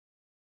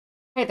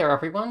Hey there,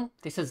 everyone.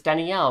 This is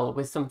Danielle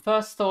with some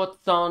first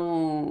thoughts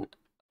on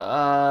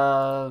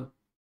uh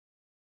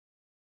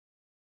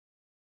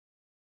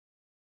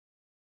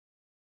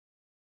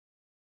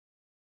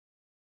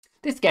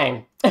this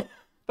game.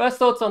 First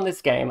thoughts on this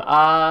game.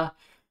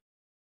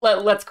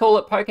 Let's call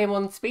it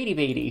Pokémon Speedy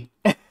Beedy.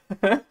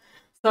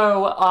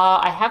 So,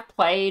 I have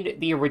played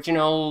the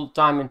original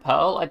Diamond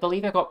Pearl. I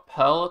believe I got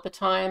Pearl at the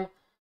time.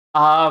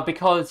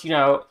 Because,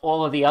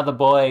 all of the other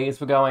boys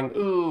were going,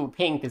 ooh,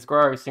 pink is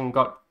gross, and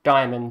got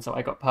Diamond, so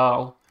I got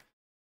Pearl.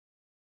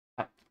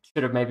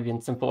 Should have maybe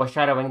been some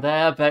foreshadowing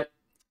there, but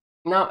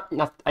no,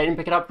 I didn't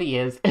pick it up for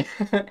years.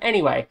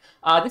 Anyway,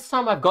 this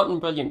time I've gotten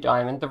Brilliant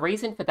Diamond. The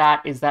reason for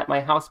that is that my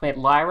housemate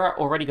Lyra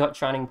already got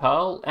Shining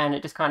Pearl, and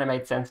it just kind of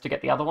made sense to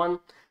get the other one.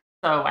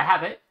 So I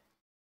have it.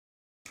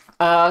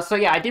 So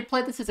yeah, I did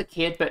play this as a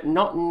kid, but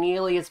not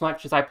nearly as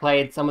much as I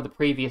played some of the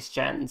previous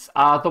gens.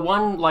 The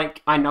one,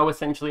 I know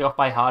essentially off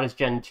by heart is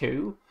Gen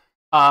 2.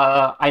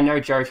 I know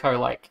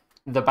Johto,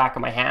 the back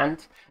of my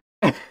hand.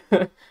 I'm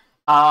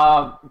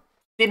not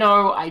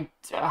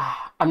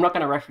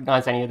going to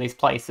recognize any of these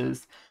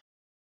places.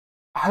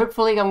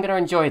 Hopefully I'm going to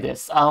enjoy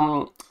this.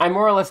 I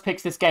more or less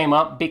picked this game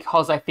up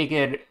because I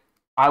figured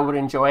I would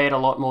enjoy it a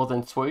lot more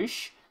than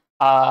Swoosh.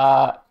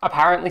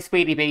 Apparently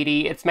Speedy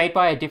Beedy, it's made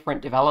by a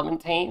different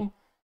development team,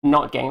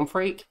 not Game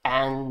Freak,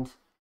 and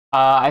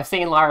I've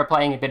seen Lyra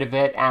playing a bit of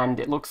it, and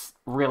it looks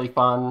really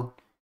fun,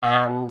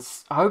 and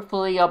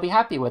hopefully I'll be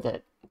happy with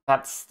it.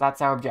 That's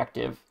our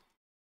objective.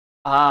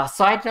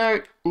 Side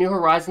note, New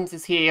Horizons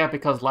is here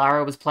because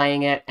Lara was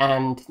playing it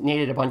and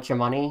needed a bunch of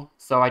money,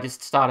 so I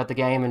just started the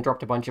game and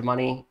dropped a bunch of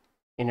money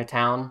in a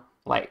town.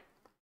 I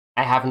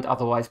haven't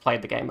otherwise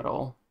played the game at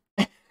all.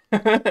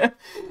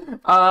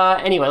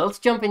 Anyway, let's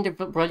jump into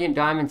Brilliant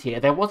Diamond here.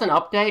 There was an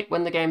update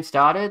when the game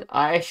started.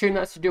 I assume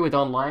that's to do with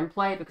online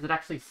play because it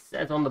actually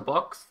says on the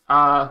box,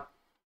 download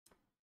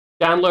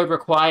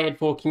required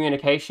for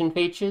communication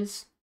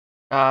features.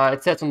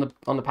 It says on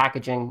the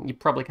packaging. You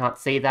probably can't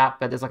see that,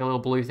 but there's a little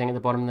blue thing at the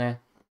bottom there.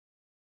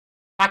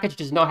 Package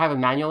does not have a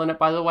manual in it,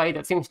 by the way.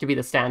 That seems to be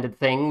the standard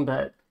thing,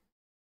 but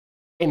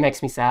it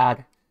makes me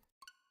sad.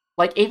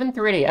 Even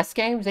 3DS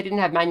games, they didn't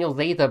have manuals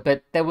either,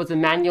 but there was a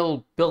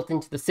manual built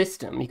into the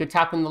system. You could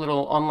tap in the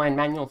little online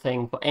manual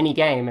thing for any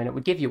game, and it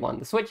would give you one.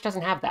 The Switch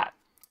doesn't have that.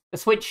 The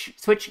Switch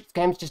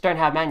games just don't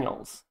have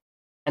manuals,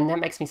 and that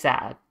makes me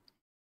sad.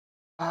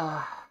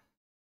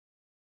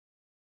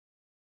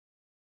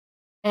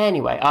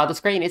 Anyway, the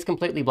screen is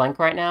completely blank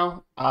right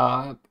now.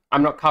 I'm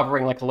not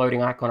covering a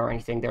loading icon or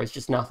anything. There is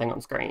just nothing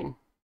on screen.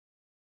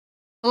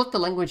 Select the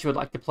language you would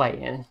like to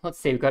play in. Let's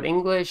see, we've got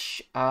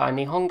English,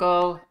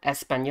 Nihongo,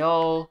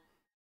 Espanol.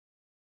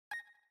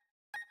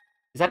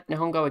 Is that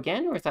Nihongo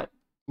again, or is that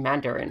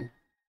Mandarin?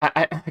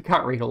 I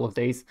can't read all of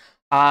these.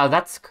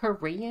 That's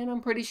Korean, I'm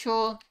pretty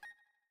sure.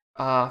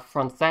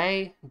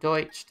 Francais,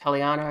 Deutsch,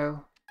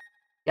 Italiano.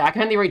 Yeah, I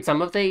can only read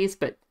some of these,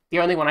 but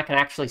the only one I can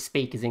actually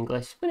speak is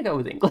English. I'm gonna go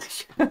with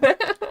English.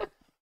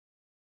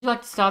 Would you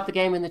like to start the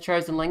game in the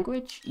chosen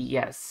language?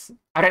 Yes.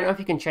 I don't know if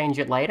you can change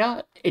it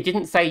later. It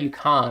didn't say you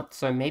can't,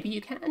 so maybe you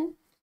can?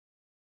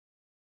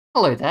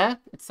 Hello there.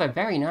 It's so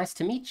very nice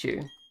to meet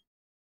you.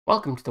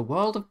 Welcome to the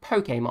world of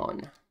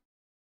Pokémon.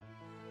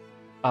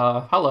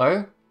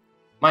 Hello.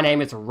 My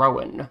name is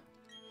Rowan.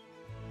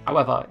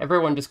 However,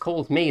 everyone just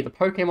calls me the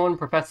Pokémon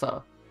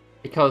Professor,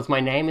 because my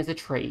name is a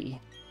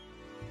tree.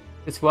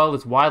 This world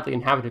is widely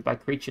inhabited by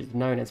creatures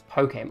known as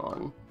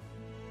Pokémon.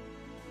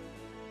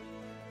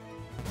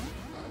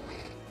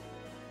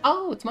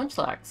 Oh, it's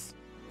Munchlax.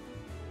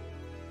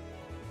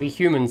 We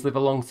humans live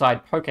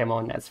alongside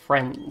Pokémon as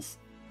friends.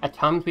 At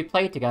times we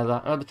play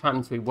together, and other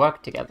times we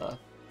work together.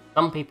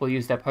 Some people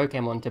use their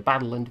Pokémon to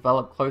battle and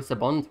develop closer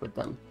bonds with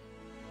them.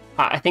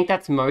 I think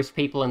that's most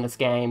people in this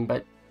game,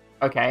 but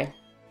okay.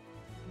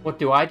 What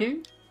do? I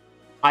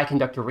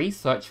conduct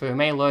research so we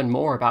may learn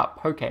more about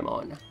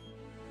Pokémon.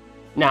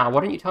 Now,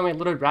 why don't you tell me a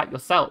little about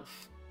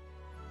yourself?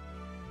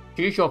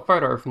 Choose your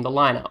photo from the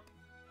lineup.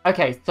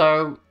 Okay,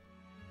 so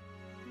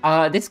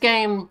this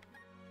game,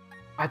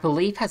 I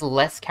believe, has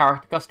less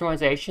character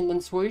customization than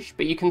Swoosh,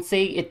 but you can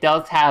see it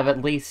does have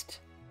at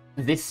least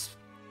this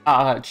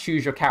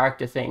choose your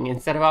character thing.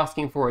 Instead of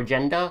asking for a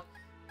gender,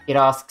 it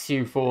asks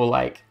you for,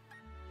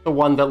 the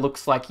one that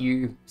looks like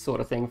you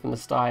sort of thing from the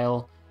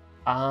style.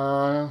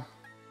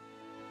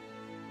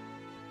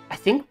 I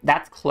think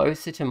that's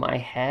closer to my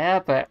hair,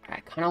 but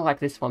I kind of like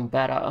this one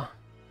better.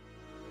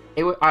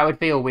 I would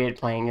feel weird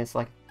playing as,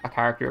 a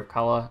character of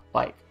color.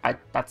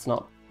 That's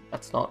not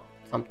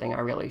something I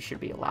really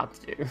should be allowed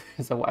to do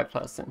as a white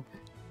person.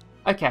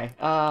 Okay,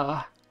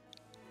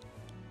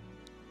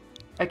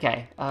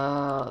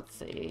 let's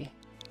see.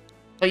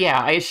 So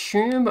yeah, I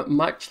assume,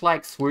 much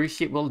like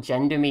Swoosh, it will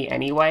gender me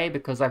anyway,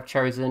 because I've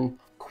chosen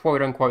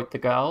quote-unquote the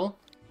girl.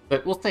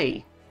 But we'll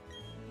see.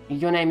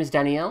 Your name is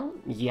Danielle?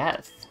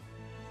 Yes.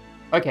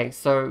 Okay,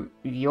 so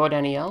you're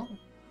Danielle?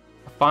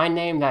 A fine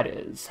name that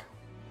is.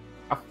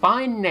 A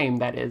fine name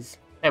that is.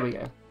 There we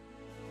go.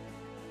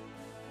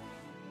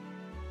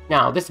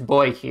 Now, this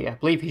boy here, I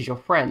believe he's your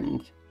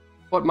friend.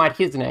 What might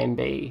his name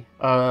be?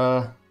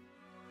 I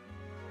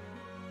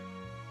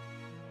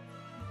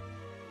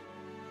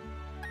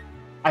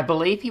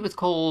believe he was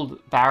called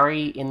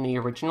Barry in the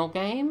original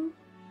game.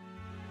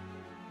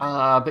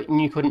 But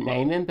you couldn't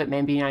name him, but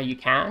maybe now you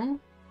can?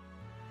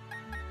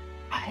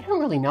 I don't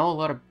really know a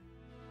lot of...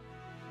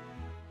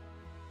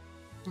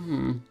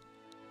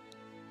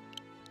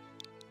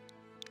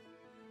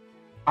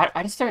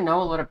 I just don't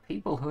know a lot of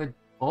people who are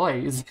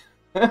boys.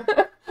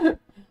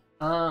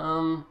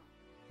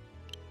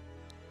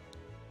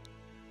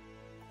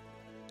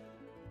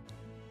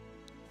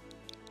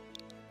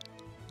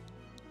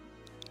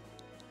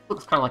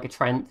 Looks kind of like a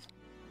Trent.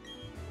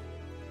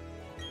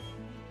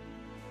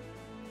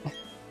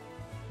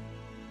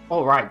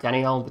 Alright,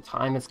 Danielle, the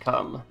time has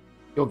come.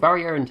 Your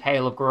very own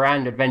tale of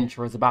grand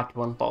adventure is about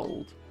to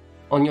unfold.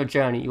 On your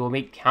journey, you will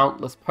meet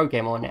countless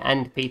Pokémon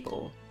and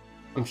people.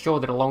 I'm sure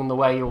that along the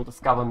way you will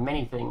discover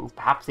many things,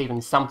 perhaps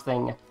even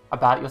something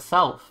about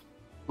yourself.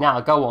 Now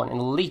go on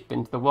and leap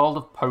into the world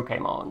of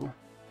Pokémon.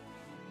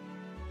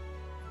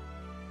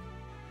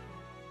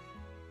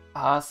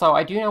 So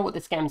I do know what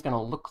this game's going to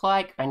look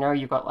like. I know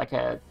you've got like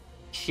a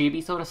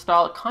chibi sort of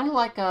style, kind of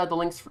like the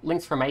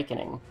Links from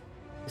Awakening.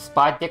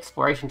 Despite the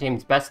exploration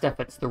team's best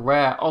efforts, the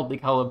rare, oddly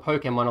coloured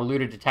Pokémon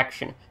eluded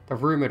detection. The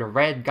rumoured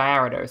red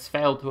Gyarados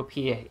failed to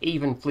appear,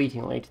 even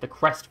fleetingly, to the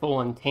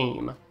crestfallen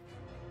team.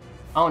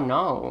 Oh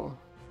no.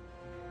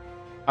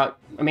 I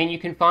mean, you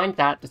can find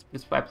that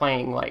just by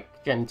playing, like,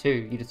 Gen 2.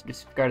 You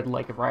just go to the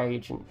Lake of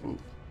Rage and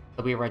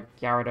there'll be a red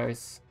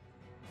Gyarados.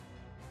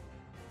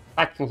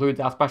 That concludes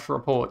our special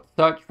report,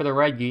 Search for the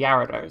Red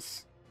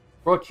Gyarados.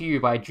 Brought to you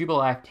by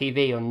Jubilife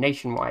TV on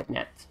Nationwide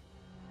Net.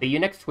 See you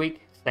next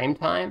week, same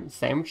time,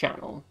 same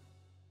channel.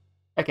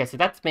 Okay, so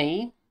that's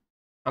me.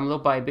 I'm a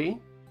little baby.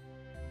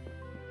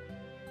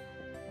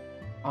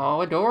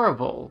 Oh,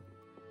 adorable.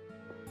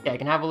 Yeah, I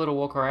can have a little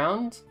walk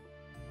around.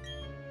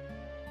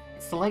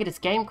 It's the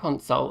latest game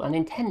console, a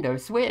Nintendo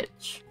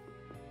Switch.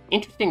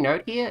 Interesting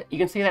note here, you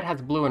can see that it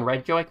has blue and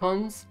red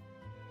Joy-Cons.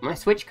 My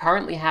Switch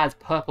currently has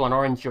purple and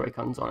orange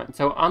Joy-Cons on it,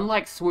 so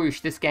unlike Swoosh,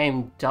 this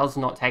game does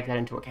not take that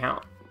into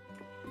account.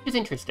 Which is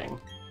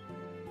interesting.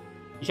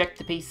 Eject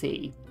the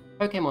PC.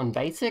 Pokémon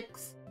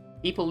Basics?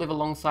 People live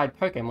alongside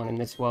Pokémon in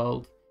this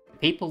world. The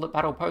people that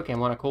battle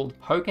Pokémon are called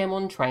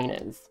Pokémon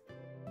Trainers.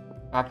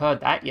 I've heard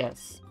that,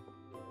 yes.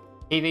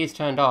 TV's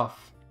turned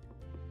off.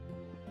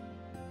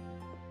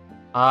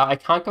 I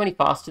can't go any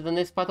faster than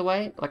this, by the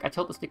way. Like, I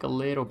tilt the stick a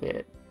little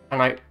bit,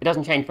 and it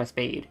doesn't change my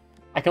speed.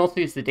 I can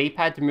also use the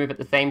D-pad to move at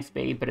the same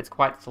speed, but it's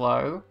quite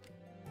slow.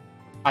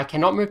 I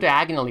cannot move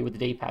diagonally with the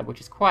D-pad, which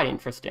is quite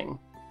interesting.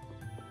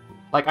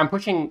 Like, I'm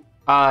pushing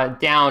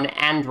down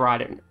and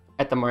right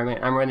at the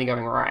moment. I'm only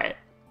going right.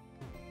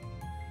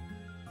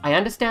 I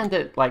understand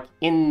that, like,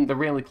 in the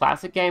really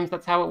classic games,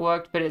 that's how it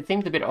worked, but it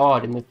seems a bit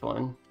odd in this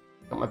one.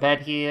 Got my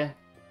bed here.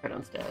 Go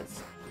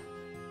downstairs.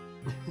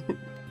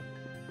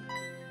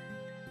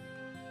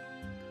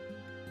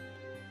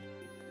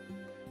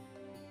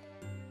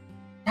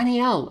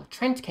 Danielle,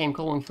 Trent came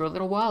calling through a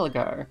little while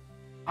ago.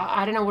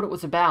 I don't know what it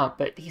was about,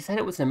 but he said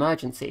it was an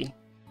emergency.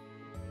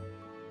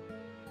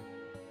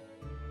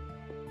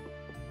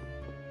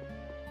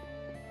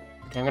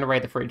 Okay, I'm gonna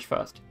raid the fridge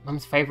first.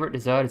 Mum's favourite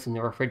dessert is in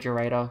the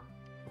refrigerator.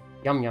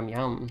 Yum yum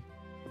yum.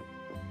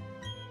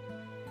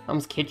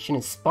 Mum's kitchen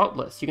is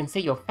spotless. You can see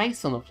your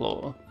face on the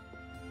floor.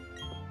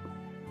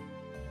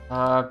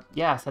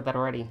 Yeah, I said that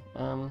already.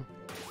 Can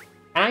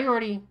I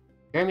already...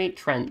 Go meet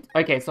Trent.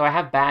 Okay, so I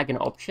have bag and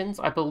options.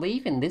 I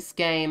believe in this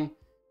game...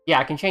 Yeah,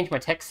 I can change my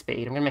text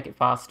speed. I'm gonna make it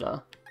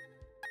faster.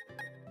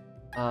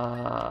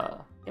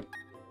 Yep.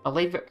 I'll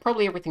leave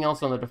probably everything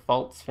else on the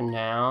defaults for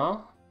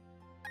now.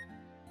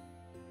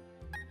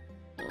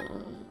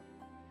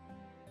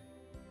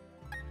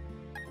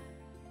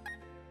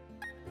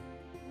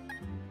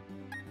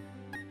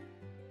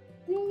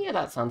 Yeah,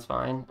 that sounds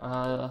fine.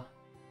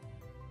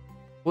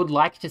 Would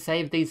like to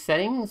save these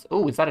settings?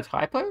 Oh, is that a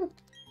typo? Did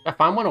I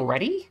find one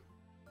already?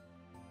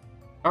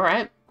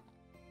 Alright.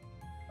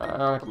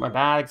 Got my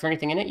bag. Is there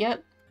anything in it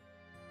yet?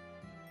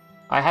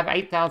 I have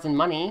 8,000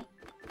 money,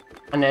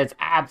 and there's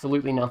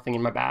absolutely nothing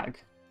in my bag.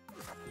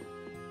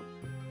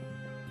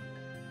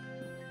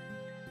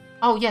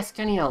 Oh yes,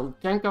 Danielle,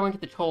 don't go into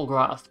the tall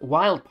grass.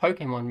 Wild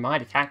Pokémon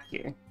might attack you.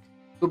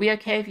 It would be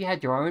okay if you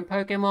had your own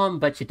Pokémon,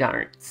 but you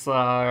don't,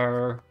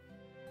 so...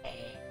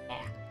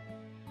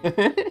 What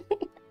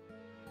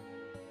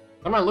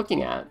am I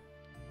looking at?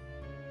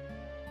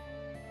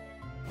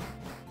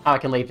 Oh, I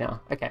can leave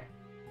now. Okay.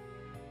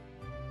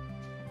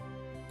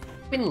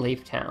 In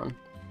Leaf Town.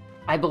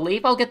 I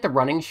believe I'll get the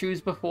running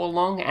shoes before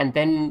long, and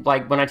then,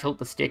 like, when I tilt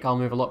the stick, I'll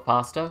move a lot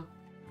faster.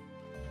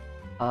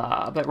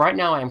 But right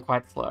now I am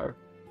quite slow.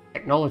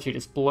 Technology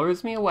just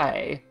blows me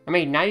away. I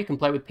mean, now you can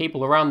play with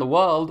people around the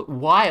world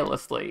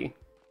wirelessly.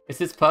 It's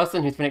this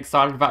person who's been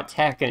excited about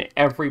tech in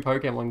every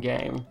Pokemon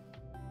game.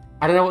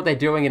 I don't know what they're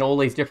doing in all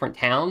these different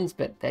towns,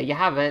 but there you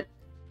have it.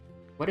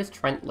 Where does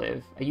Trent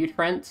live? Are you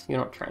Trent? You're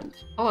not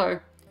Trent. Hello.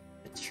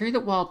 It's true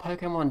that while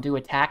Pokemon do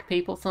attack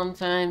people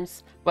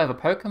sometimes, however,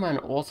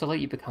 Pokemon also let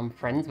you become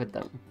friends with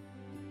them.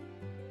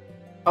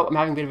 Oh, I'm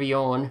having a bit of a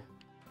yawn.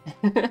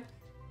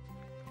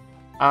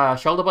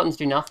 Shoulder buttons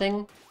do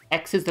nothing.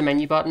 X is the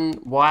menu button.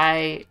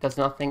 Y does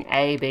nothing.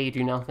 A, B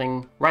do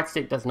nothing. Right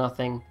stick does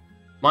nothing.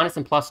 Minus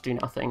and plus do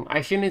nothing. I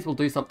assume these will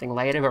do something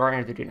later, but right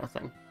now they do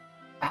nothing.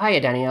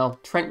 Hiya, Danielle.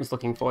 Trent was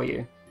looking for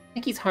you. I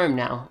think he's home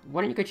now.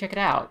 Why don't you go check it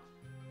out?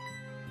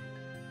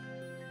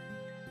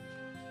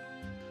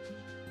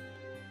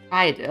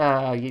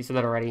 Hi, you said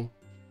that already.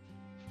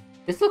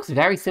 This looks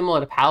very similar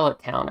to Pallet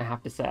Town, I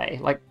have to say.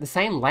 Like, the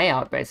same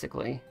layout,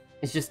 basically.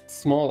 It's just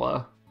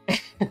smaller.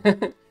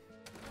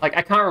 Like,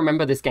 I can't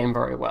remember this game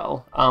very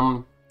well.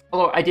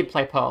 Although I did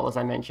play Pearl, as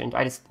I mentioned.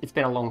 It's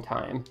been a long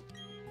time.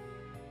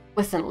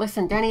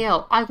 Listen,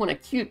 Danielle, I want a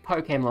cute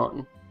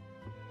Pokemon.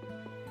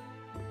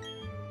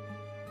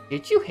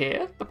 Did you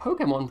hear? The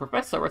Pokemon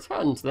professor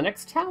returned to the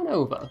next town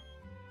over.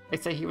 They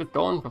say he was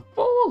gone for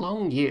 4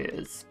 long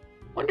years.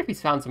 Wonder if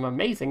he's found some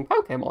amazing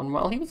Pokemon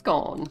while he was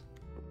gone.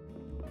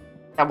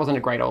 That wasn't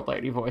a great old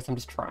lady voice, I'm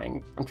just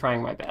trying. I'm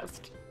trying my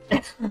best.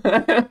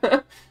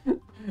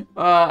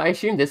 I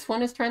assume this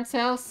one is Trent's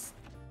house?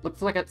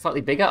 Looks like it's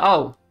slightly bigger.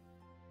 Oh!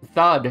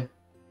 Thud.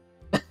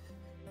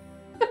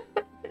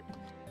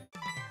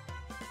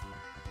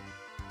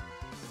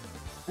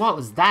 What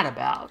was that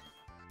about?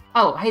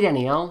 Oh, hey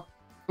Danielle.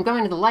 I'm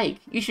going to the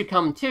lake. You should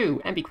come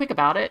too, and be quick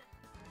about it.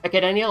 Okay,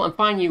 Danielle, I'm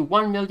fining you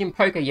 1 million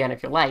Poke Yen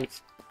if you're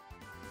late.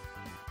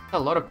 That's a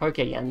lot of Poke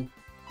Yen.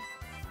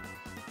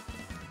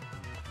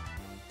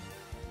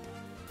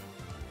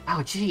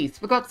 Oh, jeez,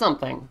 forgot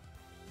something.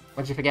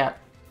 What'd you forget?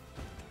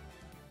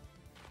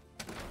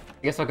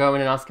 I guess I'll go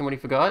in and ask him what he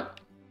forgot.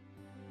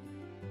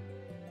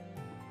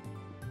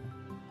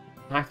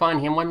 Can I find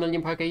him 1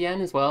 million Poke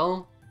Yen as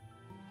well?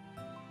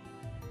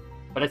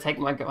 Better take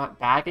my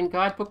bag and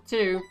guidebook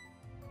too.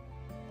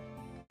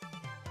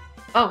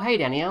 Oh, hey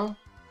Danielle.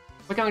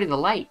 We're going to the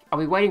lake. Are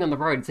we waiting on the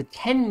road? It's a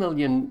 10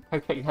 million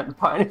Poke Yen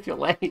fine if you're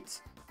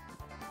late.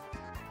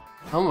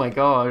 Oh my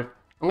god.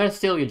 I'm gonna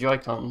steal your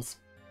Joy-Cons.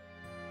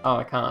 Oh,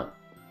 I can't.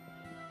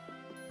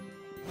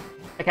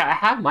 Okay, I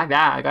have my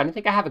bag. I don't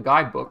think I have a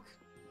guidebook.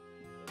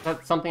 Is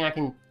that something I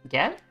can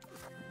get?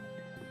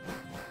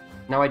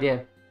 No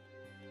idea.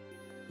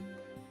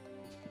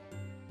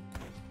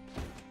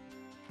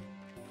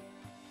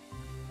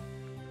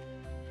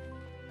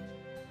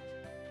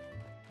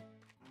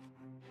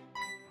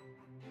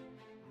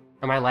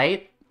 Am I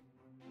late?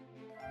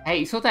 Hey,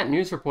 you saw that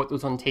news report that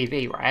was on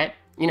TV, right?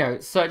 You know,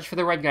 search for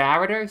the Red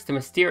Gyarados, the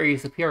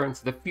mysterious appearance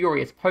of the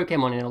furious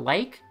Pokemon in a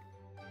lake?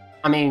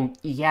 I mean,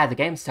 yeah, the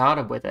game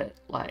started with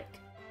it, like...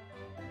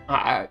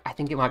 I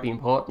think it might be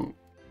important.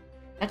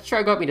 That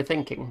show got me to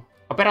thinking.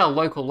 I bet our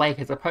local lake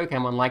has a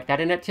Pokemon like that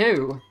in it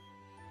too.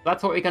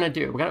 That's what we're gonna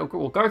do.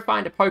 We'll go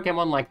find a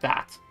Pokemon like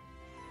that.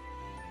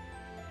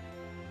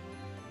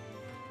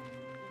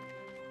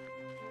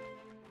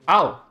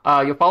 Oh,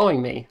 you're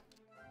following me.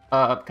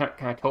 Can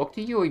I talk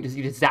to you, or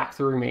you just zap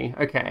through me?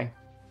 Okay.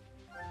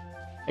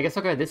 I guess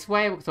I'll go this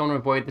way, because I want to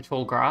avoid the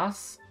tall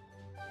grass.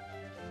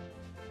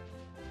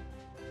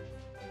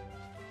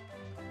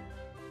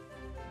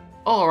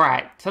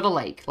 Alright, to the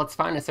lake. Let's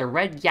find us a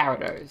Red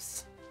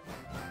Gyarados.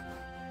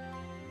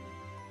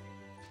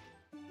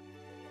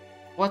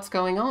 What's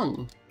going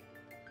on?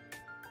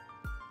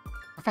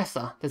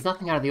 Professor, there's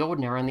nothing out of the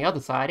ordinary on the other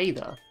side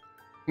either.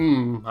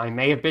 I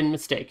may have been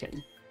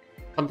mistaken.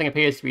 Something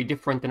appears to be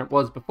different than it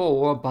was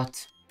before,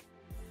 but...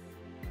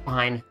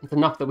 Fine, it's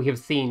enough that we have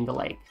seen the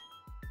lake.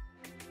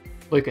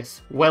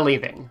 Lucas, we're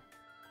leaving.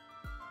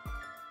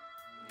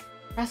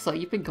 Professor,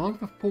 you've been gone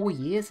for 4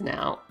 years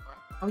now.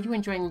 How are you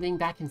enjoying being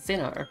back in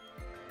Sinnoh?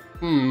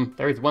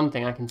 There is one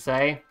thing I can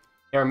say.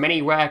 There are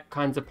many rare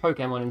kinds of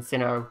Pokemon in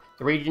Sinnoh.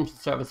 The region should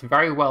serve us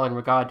very well in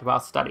regard to our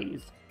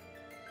studies.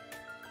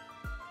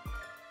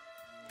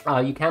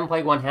 You can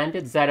play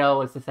one-handed.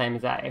 ZL is the same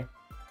as A.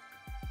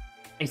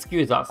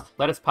 Excuse us.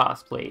 Let us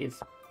pass,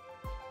 please.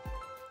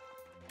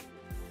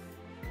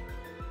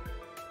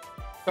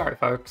 Sorry,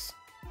 folks.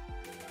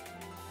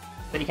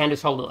 But you can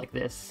just hold it like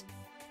this.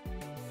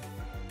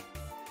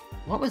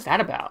 What was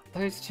that about?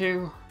 Those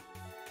two...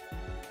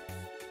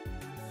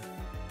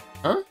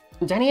 Huh?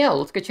 Danielle,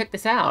 let's go check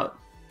this out.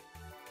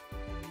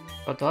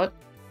 Dot.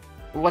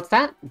 What's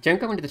that?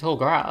 Don't go into the tall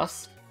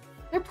grass.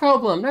 No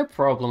problem.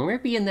 We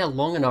won't be in there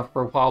long enough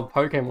for a wild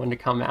Pokemon to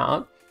come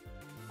out.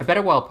 I bet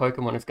a wild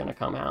Pokemon is gonna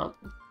come out.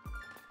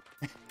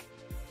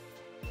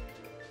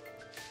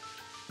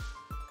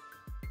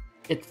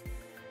 It's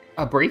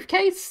a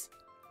briefcase?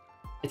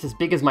 It's as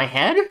big as my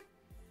head?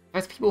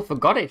 Most people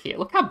forgot it here.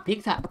 Look how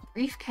big that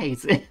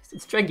briefcase is.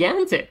 It's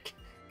gigantic.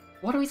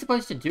 What are we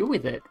supposed to do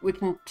with it? We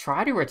can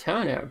try to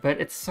return it, but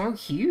it's so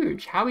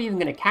huge. How are we even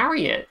going to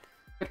carry it?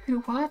 But who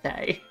were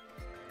they?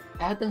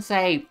 I heard them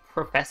say,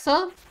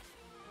 Professor?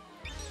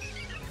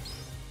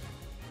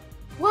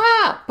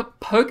 Wow!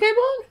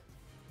 Pokemon?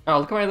 Oh,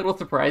 look at my little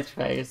surprised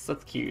face.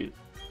 That's cute.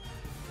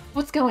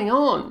 What's going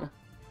on?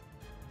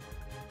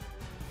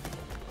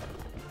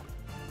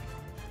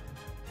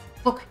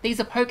 Look, these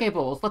are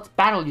Pokeballs. Let's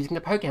battle using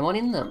the Pokemon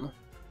in them.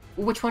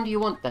 Well, which one do you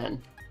want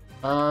then?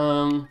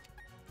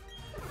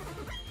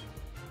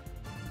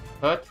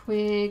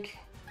 Turtwig,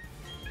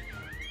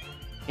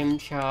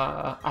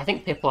 Imchar. I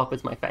think Piplup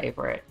is my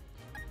favorite.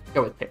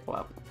 Go with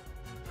Piplup.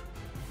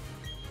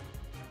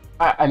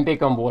 I'm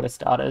big on water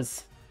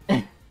starters.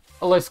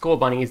 Although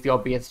Scorbunny is the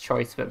obvious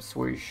choice for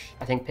Swoosh,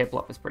 I think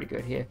Piplup is pretty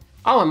good here.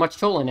 Oh, I'm much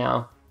taller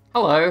now.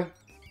 Hello.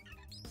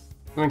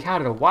 You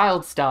encountered a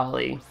wild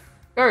Starly.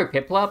 Go,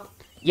 Piplup.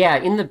 Yeah,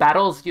 in the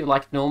battles, you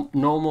like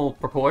normal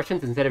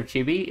proportions instead of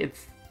chibi.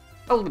 It's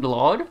a little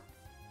odd.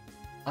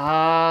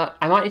 I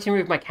might need to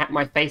move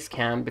my face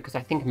cam because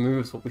I think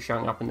moves will be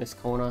showing up in this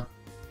corner.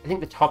 I think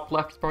the top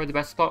left is probably the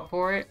best spot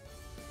for it.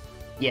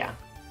 Yeah.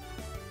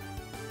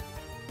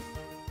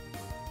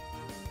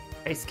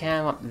 Face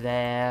cam up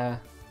there.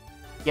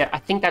 Yeah, I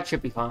think that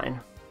should be fine.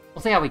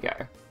 We'll see how we go.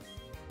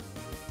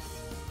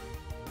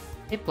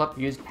 Piplup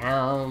used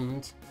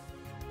Pound.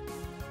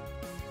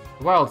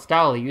 The Wild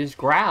Starly used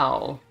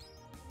Growl.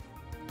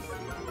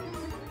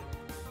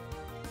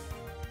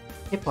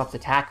 Piplup's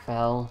attack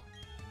fell.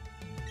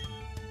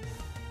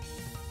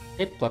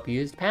 Piplup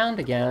used Pound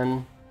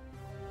again.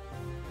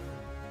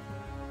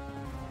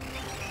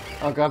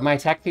 Oh god, my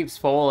attack keeps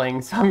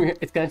falling, so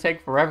it's gonna take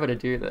forever to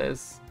do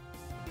this.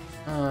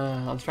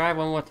 I'll try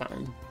one more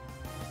time.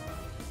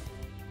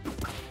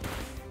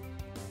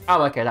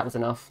 Oh, okay, that was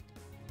enough.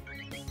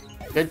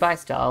 Goodbye,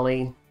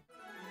 Starly.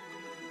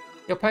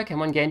 Your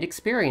Pokemon gained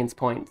experience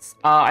points.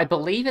 I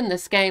believe in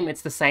this game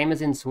it's the same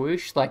as in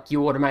Swoosh, like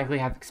you automatically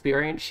have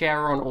experience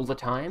share on all the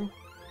time.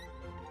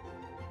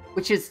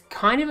 Which is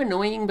kind of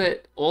annoying,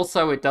 but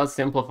also it does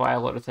simplify a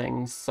lot of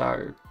things,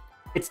 so...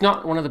 It's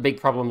not one of the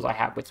big problems I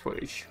have with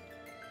Swoosh.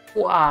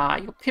 Wow,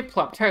 your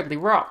Piplup totally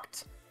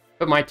rocked!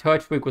 But my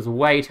Turtwig was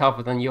way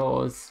tougher than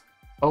yours.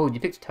 Oh, you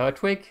picked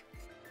Turtwig?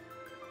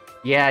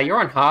 Yeah, you're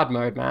on hard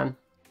mode, man.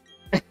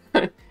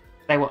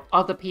 They were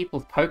other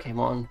people's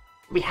Pokemon.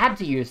 We had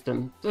to use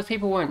them. Those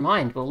people won't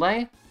mind, will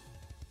they?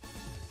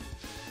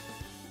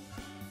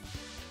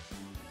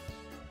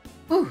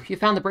 Ooh, you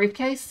found the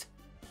briefcase?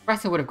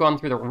 Professor would have gone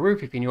through the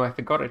roof if he knew I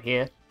forgot it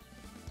here.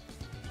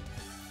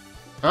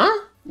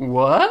 Huh?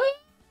 What?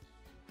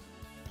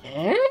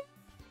 Eh?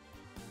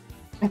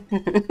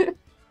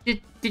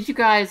 Did you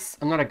guys...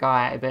 I'm not a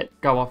guy, but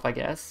go off, I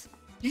guess.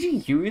 Did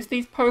you use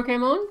these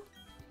Pokemon?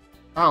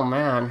 Oh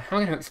man, how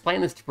am I going to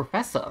explain this to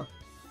Professor?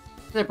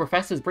 It's the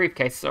Professor's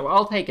briefcase, so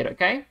I'll take it,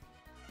 okay?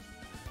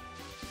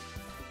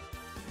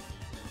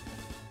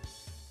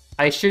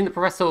 I assume the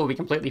Professor will be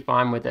completely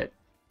fine with it.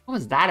 What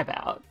was that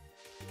about?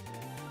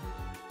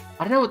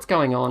 I don't know what's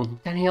going on.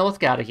 Danielle, let's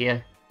get out of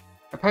here.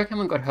 A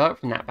Pokemon got hurt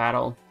from that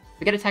battle. If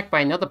we get attacked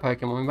by another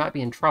Pokemon, we might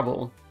be in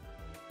trouble.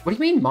 What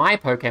do you mean, my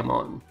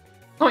Pokemon?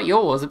 It's not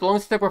yours, it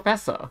belongs to the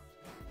Professor.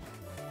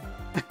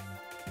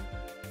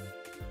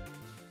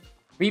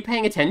 Were you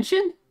paying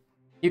attention?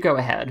 You go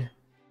ahead.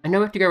 I know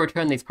we have to go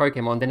return these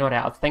Pokemon, they're not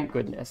ours, thank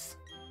goodness.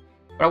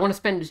 But I want to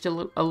spend just a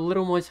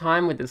little more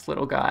time with this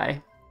little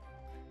guy.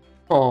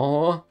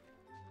 Aww.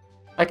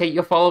 Okay,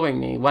 you're following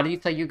me. Why do you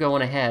say you go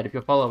on ahead if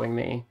you're following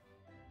me?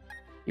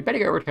 You better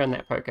go return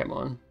that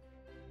Pokemon.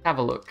 Have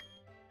a look.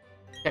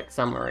 Check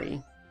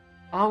summary.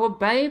 Oh, a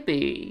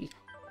baby!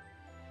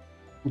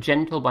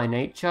 Gentle by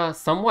nature,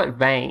 somewhat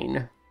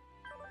vain.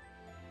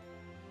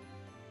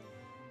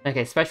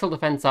 Okay, special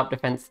defense up,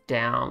 defense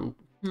down.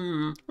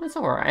 That's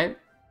alright.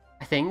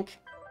 I think.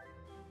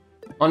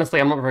 Honestly,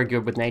 I'm not very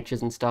good with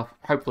natures and stuff.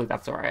 Hopefully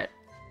that's alright.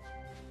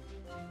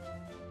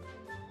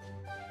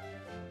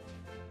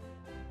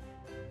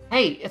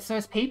 Hey, it's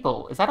those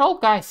people. Is that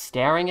old guy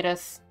staring at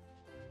us?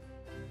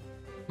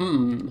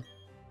 I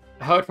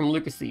heard from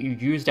Lucas that you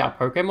used our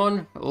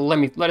Pokemon. Let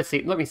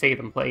me see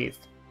them, please.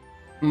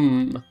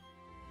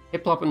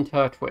 Piplup and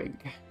Turtwig.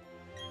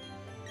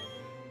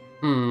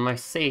 I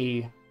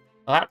see.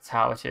 Well, that's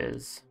how it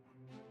is.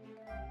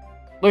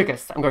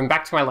 Lucas, I'm going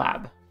back to my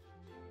lab.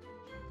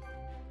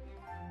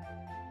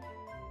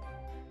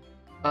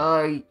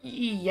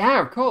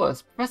 Yeah, of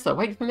course. Professor,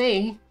 wait for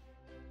me.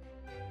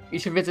 You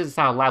should visit us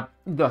at our lab.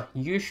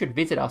 You should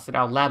visit us at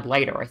our lab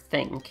later, I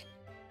think.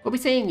 We'll be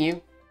seeing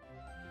you.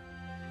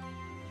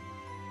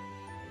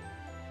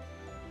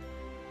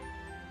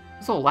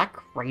 What's all that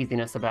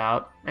craziness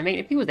about? I mean,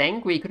 if he was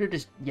angry, he could have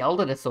just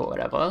yelled at us or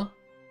whatever.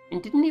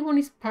 And didn't he want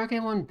his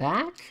Pokemon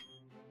back?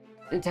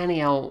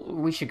 Danielle,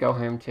 we should go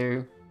home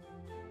too.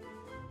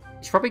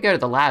 We should probably go to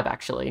the lab,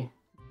 actually.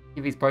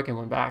 Give his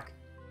Pokemon back.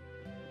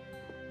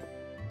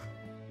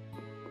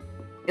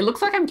 It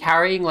looks like I'm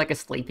carrying, like, a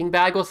sleeping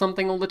bag or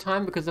something all the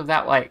time because of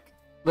that, like,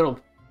 little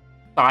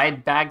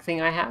side bag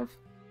thing I have.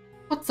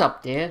 What's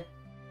up, dear?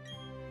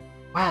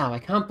 Wow, I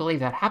can't believe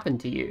that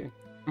happened to you.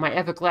 Am I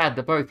ever glad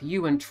that both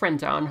you and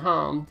Trent are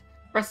unharmed?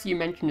 The rest you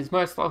mentioned is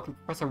most likely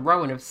Professor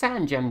Rowan of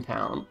Sandgem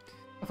Town.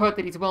 I've heard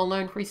that he's well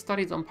known for his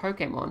studies on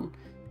Pokémon.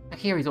 I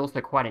hear he's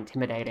also quite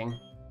intimidating.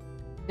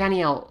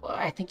 Danielle,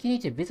 I think you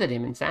need to visit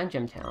him in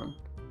Sandgem Town.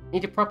 You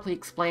need to properly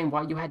explain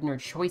why you had no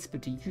choice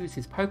but to use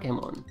his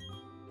Pokémon.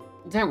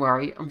 Don't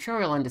worry, I'm sure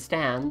he'll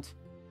understand.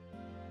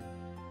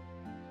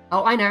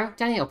 Oh, I know.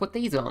 Danielle, put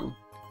these on.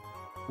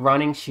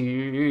 Running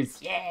shoes.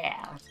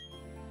 Yeah!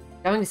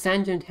 Going to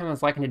Sanjin Town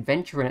is like an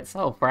adventure in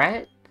itself,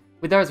 right?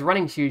 With those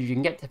running shoes, you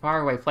can get to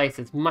faraway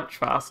places much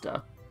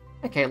faster.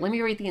 Okay, let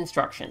me read the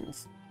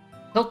instructions.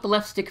 Tilt the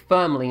left stick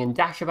firmly and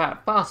dash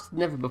about faster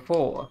than ever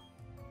before.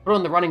 Put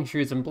on the running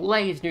shoes and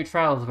blaze new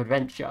trails of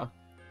adventure.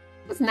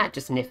 Isn't that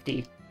just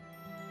nifty?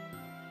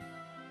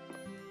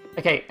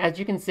 Okay, as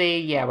you can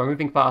see, yeah, we're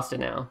moving faster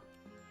now.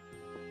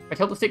 If I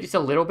tilt the stick just a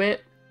little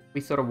bit,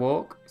 we sort of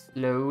walk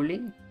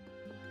slowly.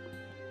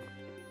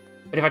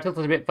 But if I tilt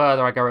it a bit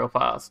further, I go real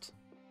fast.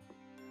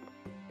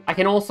 I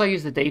can also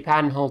use the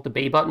D-pad and hold the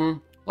B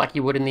button, like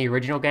you would in the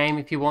original game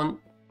if you want.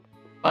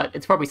 But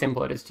it's probably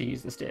simpler just to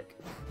use the stick.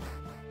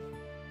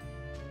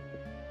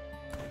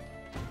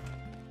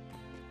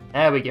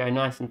 There we go,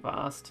 nice and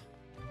fast.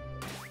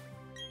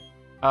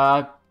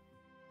 Did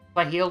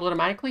I heal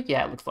automatically?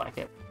 Yeah, it looks like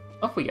it.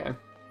 Off we go.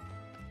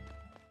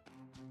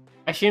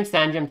 I assume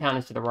Sanjin Town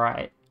is to the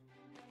right.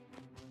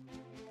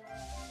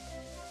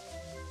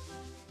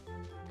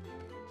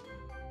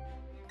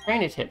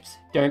 Trainer tips.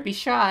 Don't be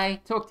shy.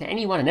 Talk to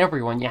anyone and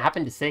everyone you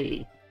happen to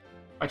see.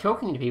 By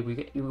talking to people,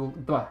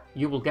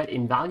 you will get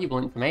invaluable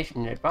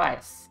information and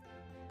advice.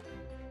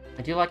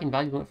 I do like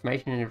invaluable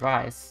information and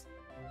advice.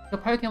 Your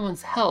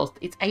Pokemon's health,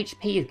 its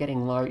HP is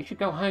getting low. You should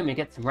go home and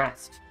get some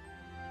rest.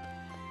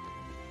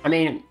 I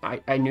mean,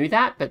 I knew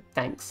that, but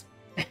thanks.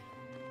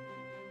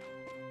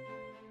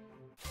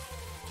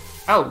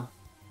 Oh,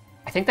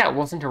 I think that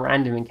wasn't a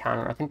random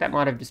encounter. I think that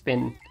might have just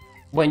been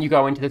when you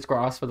go into this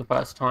grass for the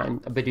first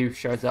time, a Bidoof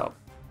shows up.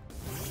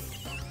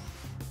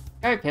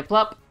 Go,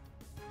 Piplup.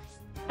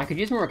 I could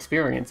use more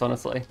experience,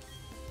 honestly.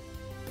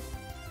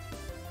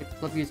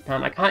 Piplup use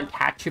pound. I can't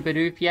catch a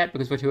Bidoof yet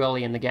because we're too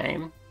early in the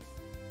game.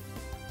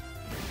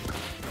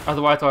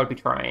 Otherwise, I would be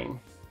trying.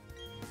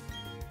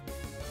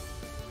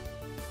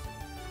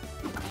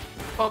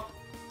 Pop.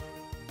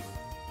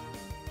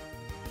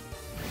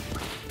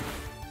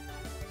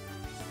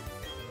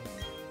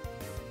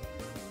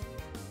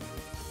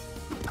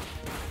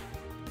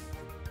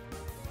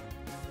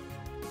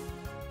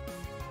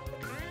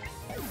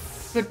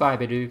 Goodbye,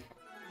 Bidoof.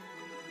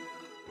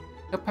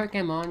 Your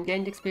Pokemon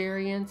gained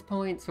experience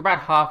points. We're about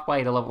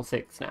halfway to level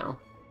 6 now.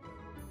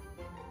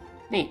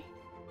 Neat.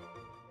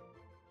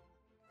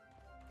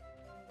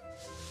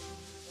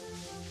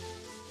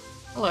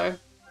 Hello.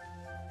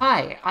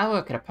 Hi, I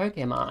work at a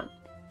Pokemon.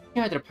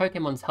 You know that a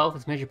Pokemon's health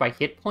is measured by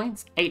hit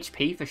points?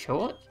 HP for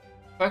short?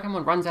 If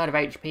Pokemon runs out of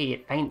HP,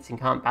 it faints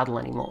and can't battle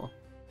anymore.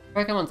 If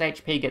Pokemon's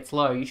HP gets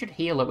low, you should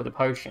heal it with a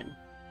potion.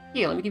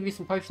 Here, let me give you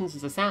some potions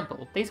as a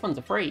sample. These ones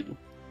are free.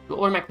 They'll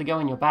automatically go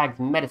in your bag's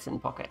medicine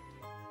pocket.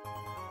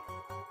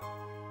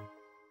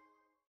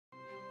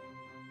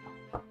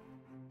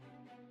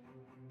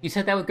 You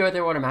said they would go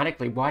there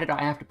automatically. Why did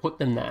I have to put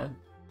them there?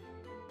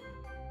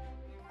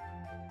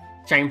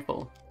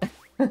 Shameful.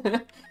 How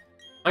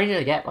many did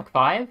I get? Like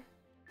 5?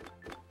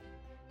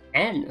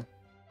 10.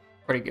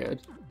 Pretty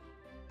good.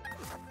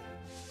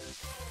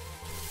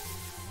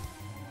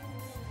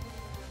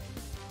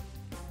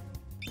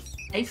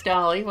 Hey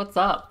Starly, what's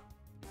up?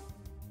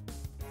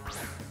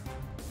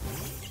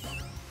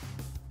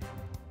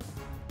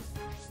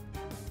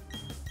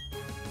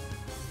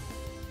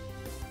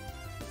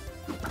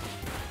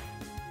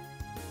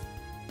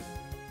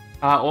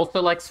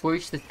 Also, like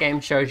Swoosh, this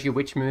game shows you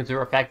which moves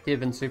are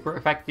effective and super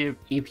effective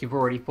if you've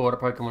already fought a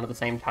Pokemon of the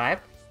same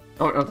type.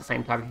 Or not the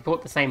same type, you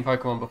fought the same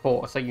Pokemon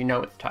before, so you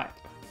know its type.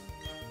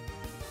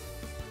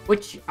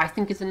 Which I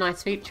think is a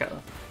nice feature.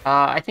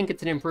 I think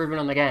it's an improvement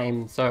on the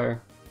game, so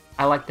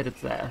I like that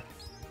it's there.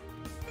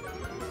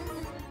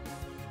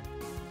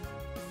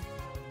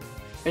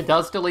 It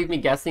does still leave me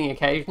guessing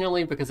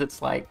occasionally because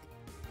it's like,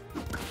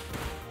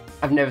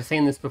 I've never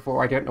seen this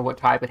before, I don't know what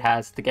type it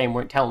has, the game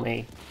won't tell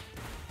me.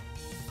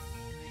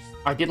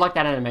 I did like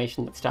that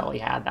animation that Starly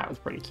had, that was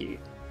pretty cute.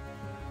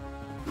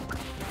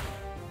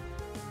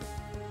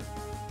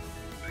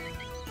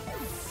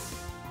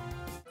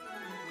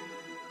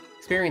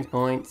 Experience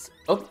points.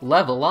 Oh,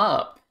 level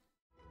up!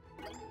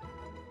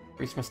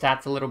 Increase my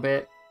stats a little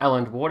bit. I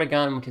learned Water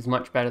Gun, which is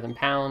much better than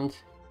Pound.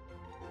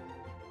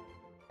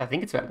 I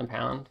think it's better than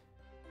Pound.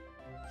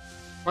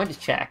 I might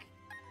just check.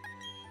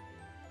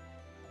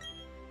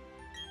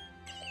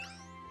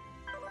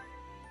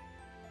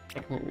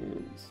 Check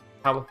moves.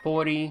 Power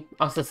 40.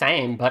 Oh, it's the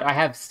same, but I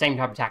have same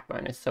type attack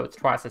bonus, so it's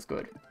twice as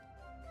good.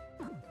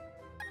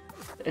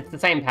 It's the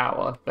same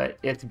power, but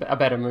it's a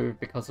better move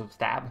because of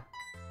stab.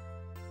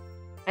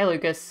 Hey,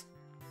 Lucas.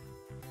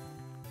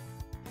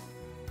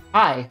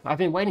 Hi, I've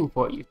been waiting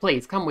for you.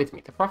 Please, come with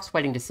me. The prof's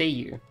waiting to see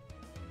you.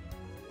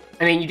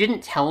 I mean, you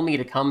didn't tell me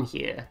to come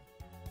here.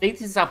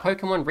 This is our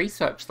Pokemon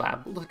research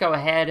lab. Let's go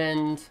ahead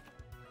and...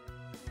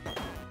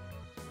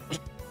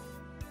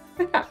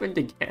 What happened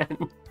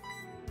again?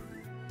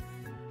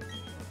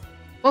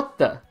 What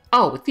the?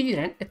 Oh,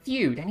 it's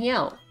you,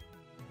 Danielle.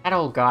 That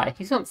old guy.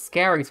 He's not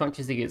scary as much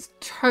as he is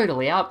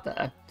totally out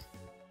there.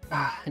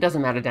 It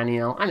doesn't matter,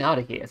 Danielle. I'm out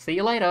of here. See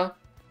you later.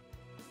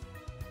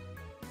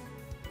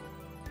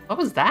 What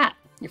was that?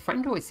 Your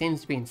friend always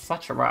seems to be in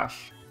such a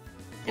rush.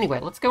 Anyway,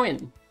 let's go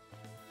in.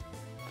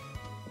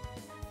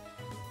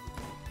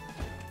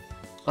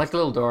 I like the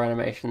little door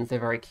animations, they're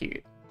very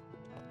cute.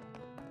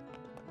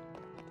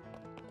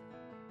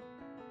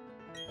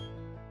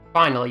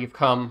 Finally, you've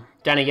come.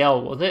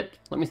 Danielle, was it?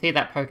 Let me see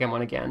that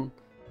Pokemon again.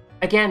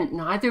 Again,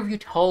 neither of you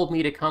told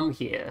me to come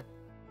here.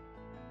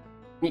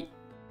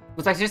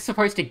 Was I just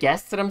supposed to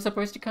guess that I'm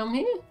supposed to come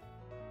here?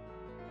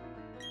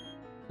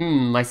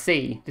 I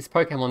see. This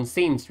Pokemon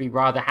seems to be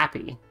rather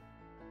happy.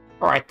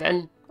 Alright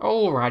then.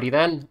 Alrighty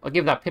then. I'll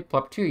give that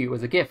Piplup to you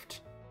as a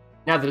gift.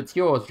 Now that it's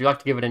yours, would you like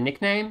to give it a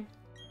nickname?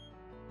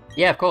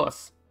 Yeah, of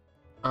course.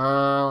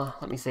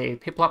 Let me see.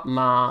 Piplup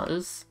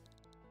Mars.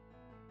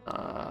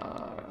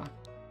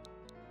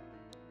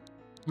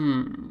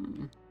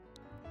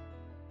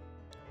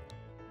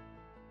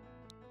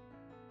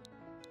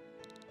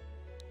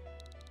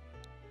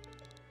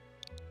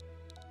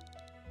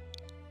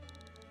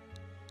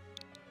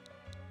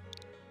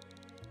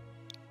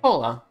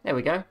 Paula, there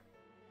we go.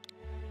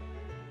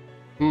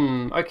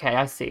 Okay,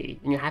 I see.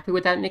 And you're happy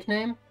with that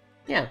nickname?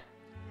 Yeah.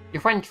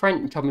 Your friend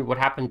Trent told me what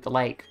happened at the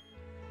lake.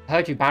 I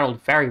heard you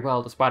battled very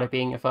well despite it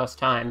being your first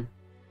time.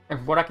 And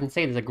from what I can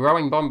see, there's a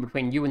growing bond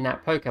between you and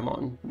that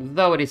Pokemon,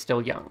 though it is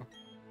still young.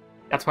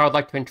 That's why I'd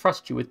like to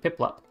entrust you with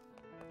Piplup.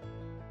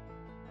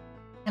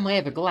 Am I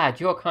ever glad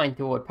you're kind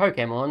toward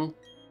Pokemon?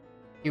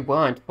 If you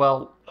weren't,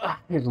 well, I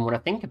don't even want to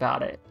think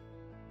about it.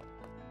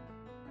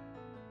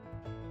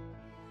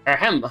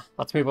 Ahem,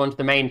 let's move on to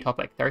the main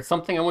topic. There is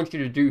something I want you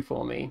to do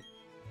for me.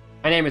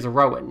 My name is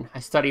Rowan. I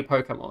study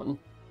Pokemon.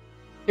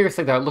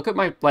 Seriously though, look at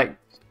my,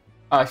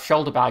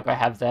 shoulder bag I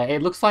have there.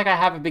 It looks like I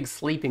have a big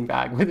sleeping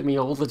bag with me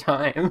all the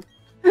time.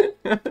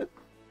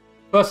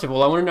 First of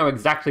all, I want to know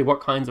exactly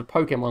what kinds of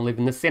Pokemon live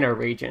in the Sinnoh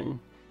region.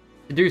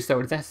 To do so,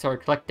 it is necessary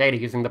to collect data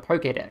using the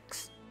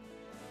Pokédex.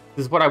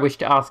 This is what I wish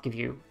to ask of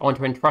you. I want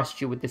to entrust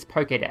you with this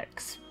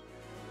Pokédex.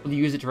 Will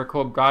you use it to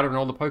record data on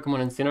all the Pokemon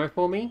in Sinnoh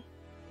for me?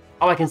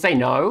 Oh, I can say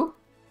no?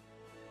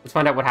 Let's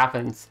find out what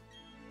happens.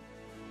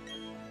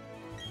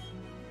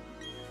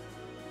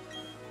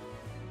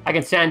 I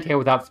can stand here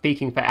without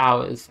speaking for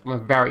hours. I'm a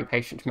very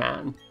patient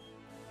man.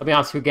 Let me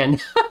ask you again.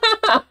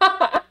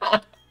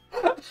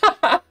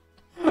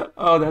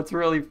 Oh, that's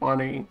really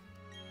funny.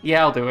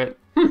 Yeah, I'll do it.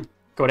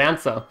 Good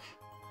answer.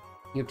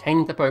 You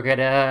obtained the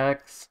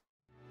Pokédex.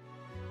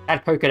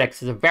 That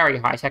Pokédex is a very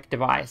high-tech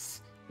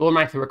device. It will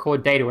automatically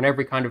record data on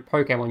every kind of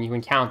Pokemon you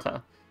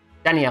encounter.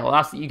 Danielle, I'll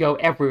ask that you go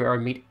everywhere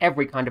and meet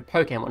every kind of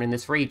Pokemon in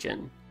this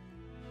region.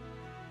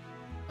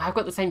 I've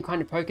got the same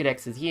kind of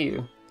Pokédex as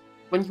you.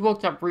 When you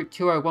walked up Route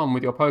 201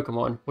 with your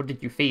Pokemon, what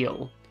did you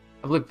feel?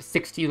 I've lived for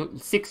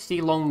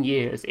 60 long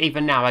years.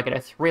 Even now, I get a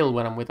thrill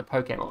when I'm with a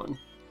Pokemon.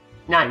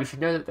 Now, you should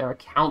know that there are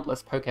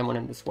countless Pokemon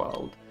in this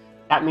world.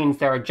 That means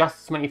there are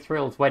just as many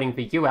thrills waiting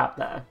for you out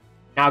there.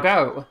 Now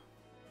go!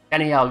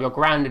 Danielle, your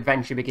grand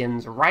adventure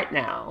begins right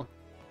now.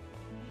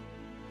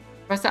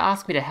 Professor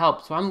asked me to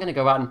help, so I'm going to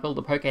go out and fill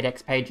the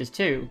Pokédex pages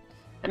too.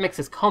 That makes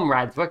us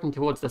comrades working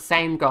towards the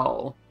same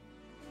goal.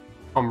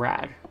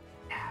 Comrade.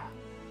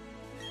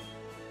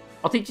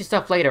 I'll teach you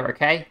stuff later,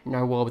 okay?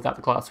 No war without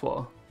the class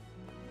war.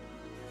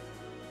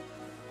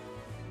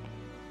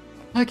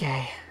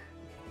 Okay.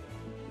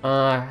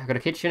 I've got a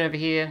kitchen over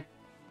here.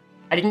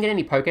 I didn't get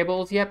any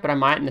Pokeballs yet, but I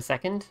might in a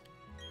second.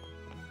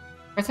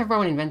 Professor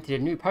Rowan invented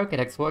a new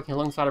Pokédex working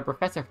alongside a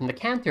professor from the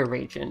Kanto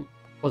region.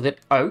 Was it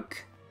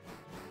Oak?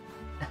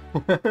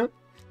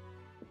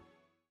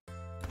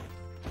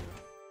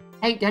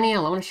 Hey,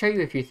 Danielle, I want to show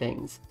you a few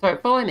things. So,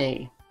 follow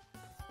me.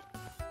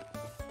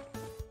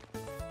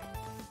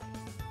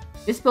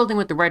 This building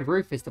with the red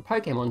roof is the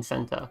Pokémon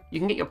Center. You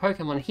can get your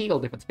Pokémon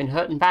healed if it's been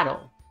hurt in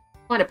battle.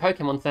 Find a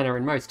Pokémon Center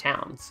in most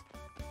towns.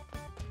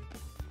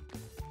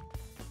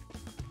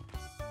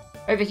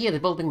 Over here, the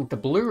building with the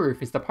blue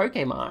roof is the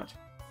Pokémart,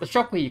 the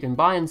shop where you can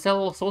buy and sell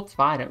all sorts of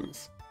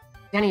items.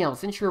 Danielle,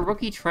 since you're a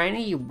rookie trainer,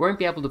 you won't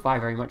be able to buy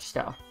very much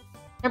stuff.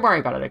 Don't worry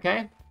about it,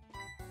 okay?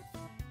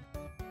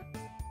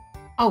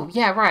 Oh,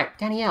 yeah, right,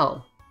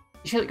 Danielle.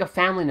 You should let your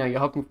family know you're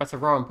helping Professor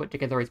Rowan put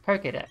together his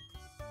Pokédex.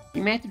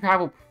 You may have to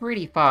travel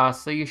pretty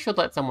fast, so you should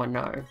let someone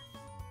know.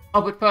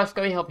 Oh, but first,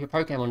 go help your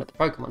Pokémon at the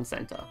Pokémon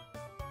Center.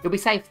 You'll be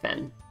safe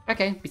then.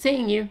 Okay, be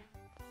seeing you.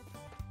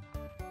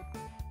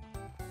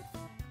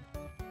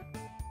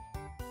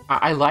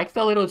 I like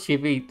the little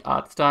chibi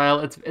art style.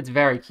 It's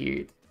very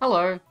cute.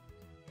 Hello.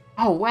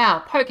 Oh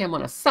wow,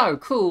 Pokémon are so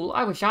cool.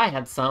 I wish I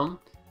had some.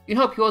 You can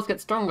help yours get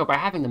stronger by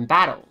having them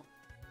battle.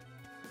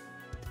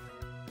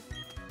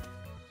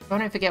 If I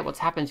don't forget what's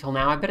happened till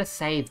now, I better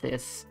save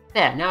this.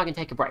 There, now I can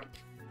take a break.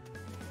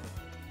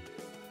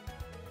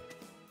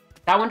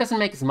 That one doesn't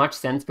make as much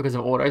sense because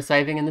of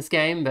auto-saving in this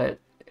game, but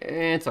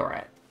it's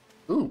alright.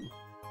 Ooh.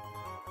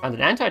 Found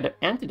an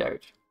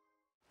antidote.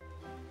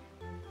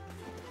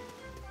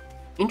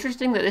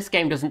 Interesting that this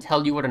game doesn't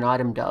tell you what an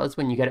item does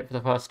when you get it for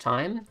the first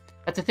time.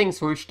 That's a thing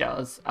Swoosh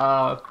does.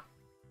 You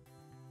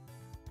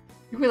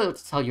really ought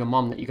to tell your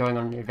mom that you're going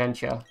on an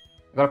adventure.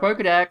 I've got a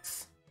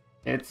Pokédex.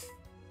 It's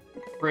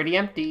pretty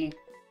empty.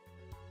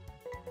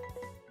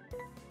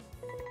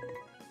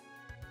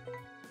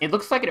 It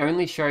looks like it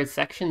only shows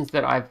sections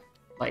that I've,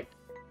 like,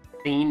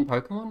 seen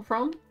Pokemon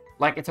from.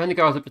 Like, it's only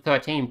goes up to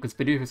 13 because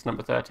Bidoof is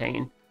number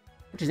 13,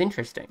 which is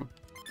interesting.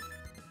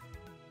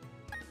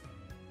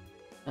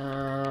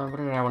 What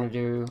did I want to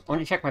do? I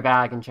want to check my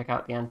bag and check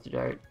out the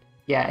antidote.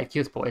 Yeah, it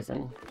cures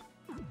poison.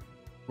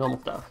 Normal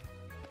stuff.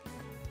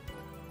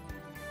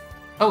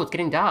 Oh, it's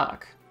getting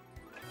dark.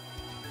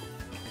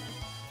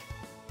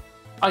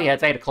 Oh yeah,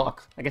 it's 8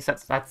 o'clock. I guess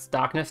that's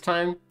darkness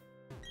time.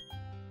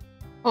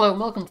 Hello and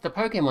welcome to the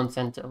Pokemon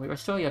Center. We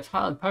restore your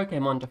child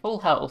Pokemon to full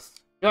health.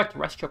 Would you like to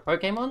rest your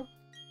Pokemon?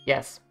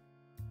 Yes.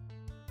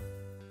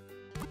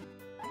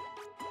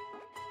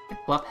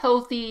 People up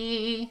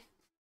healthy.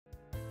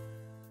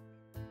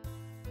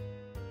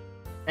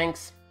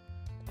 Thanks.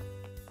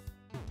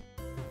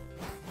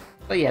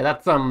 But yeah,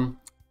 that's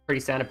pretty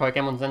standard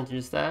Pokemon Center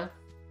just there.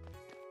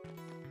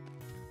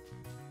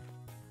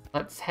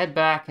 Let's head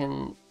back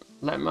and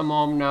let my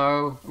mom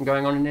know I'm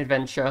going on an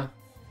adventure.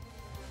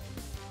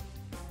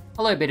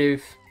 Hello,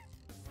 Bidoof.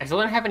 I still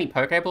don't have any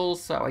Pokeballs,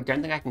 so I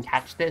don't think I can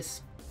catch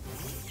this.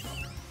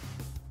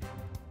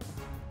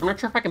 I'm not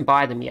sure if I can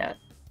buy them yet.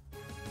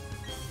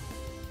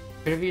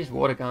 Could have used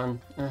Water Gun.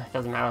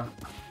 Doesn't matter.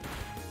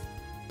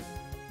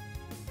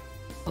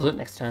 I'll do it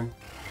next turn.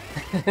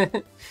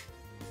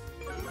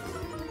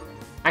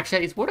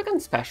 Actually, is Water Gun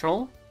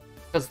special?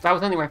 Because that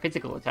was only my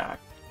physical attack.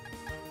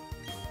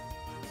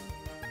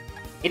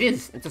 It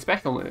is. It's a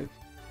special move.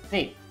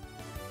 Neat.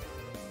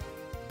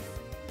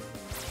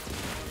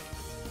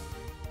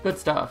 Good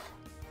stuff.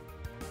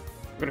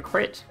 Got a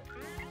crit.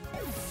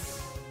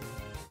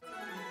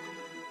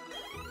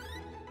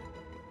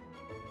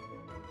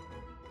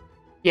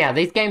 Yeah,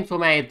 these games were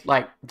made,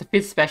 like, the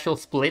physical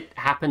split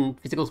happened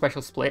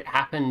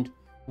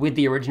with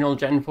the original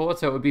Gen 4,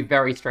 so it would be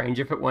very strange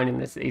if it weren't in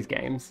these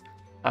games.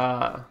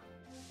 But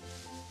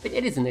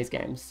it is in these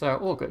games, so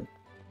all good.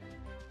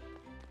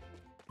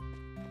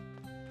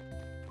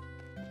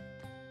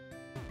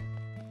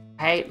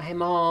 Hey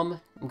Mom,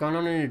 I'm going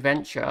on an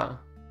adventure.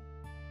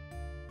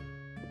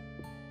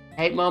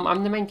 Hey Mom,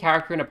 I'm the main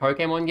character in a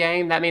Pokemon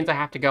game. That means I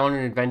have to go on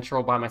an adventure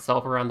all by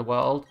myself around the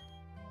world.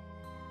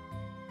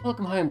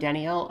 Welcome home,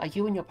 Danielle. Are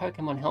you and your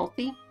Pokemon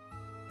healthy?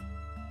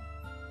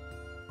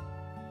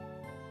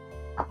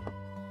 I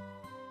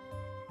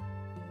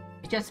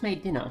just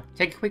made dinner.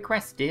 Take a quick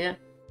rest, dear.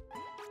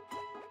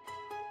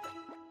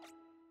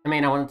 I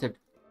mean, I wanted to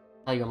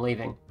tell you I'm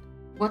leaving.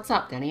 What's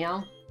up,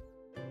 Danielle?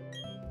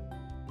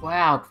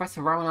 Wow,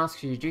 Professor Rowan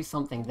asked you to do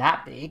something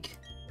that big.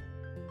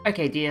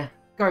 Okay, dear.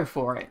 Go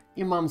for it.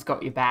 Your mum's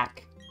got your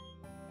back.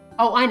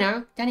 Oh, I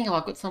know. Danielle,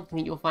 I've got something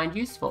that you'll find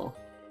useful.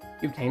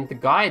 You obtained the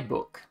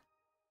guidebook.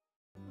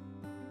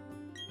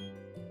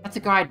 That's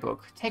a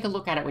guidebook. Take a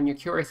look at it when you're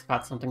curious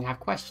about something and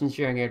have questions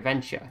during your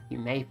adventure. You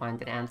may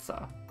find an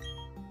answer.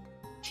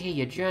 Gee,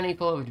 your journey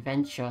full of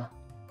adventure.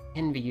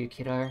 Envy you,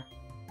 kiddo.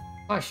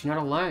 Gosh, you're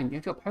not alone. You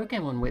have your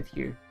Pokemon with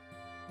you.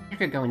 I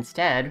could go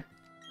instead.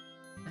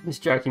 I'm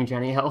just joking,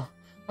 Danielle.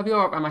 I'll be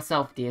alright by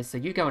myself, dear, so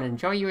you go and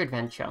enjoy your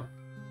adventure.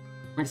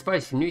 I'm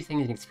exposed to new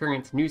things and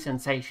experience new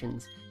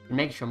sensations. It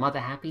makes your mother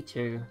happy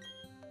too.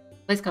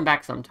 Please come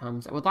back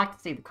sometimes. I would like to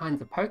see the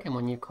kinds of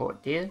Pokemon you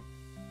caught, dear.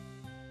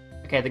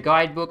 Okay, the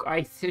guidebook.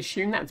 I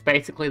assume that's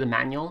basically the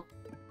manual.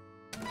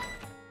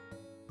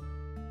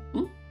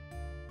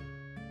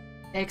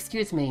 Hey,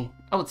 excuse me.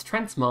 Oh, it's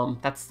Trent's mom.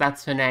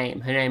 That's her name.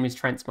 Her name is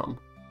Trent's mom.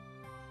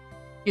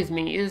 Excuse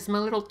me, is my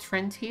little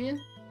Trent here?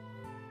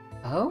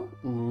 Oh?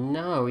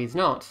 No, he's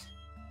not.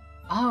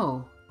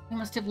 Oh, he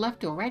must have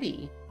left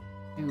already.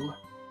 Ooh.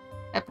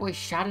 That boy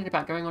shouted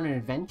about going on an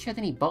adventure,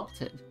 then he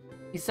bolted.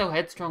 He's so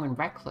headstrong and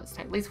reckless.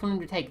 I at least want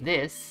him to take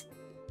this.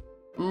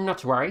 Not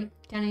to worry.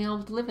 Danielle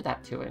will deliver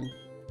that to him.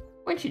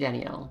 Won't you,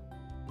 Danielle?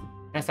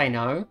 Can I say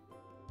no?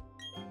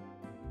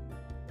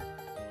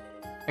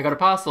 I got a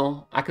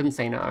parcel. I couldn't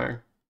say no.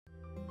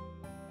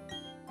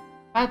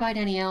 Bye-bye,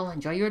 Danielle.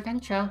 Enjoy your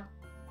adventure.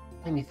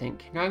 Let me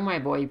think. Knowing my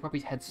boy, you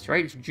probably head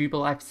straight to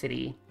Jubilife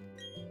City.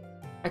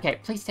 Okay,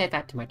 please say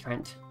that to my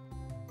Trent.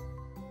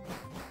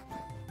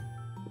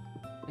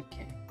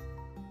 Okay.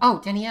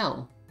 Oh,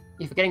 Danielle.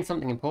 You're forgetting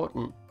something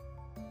important.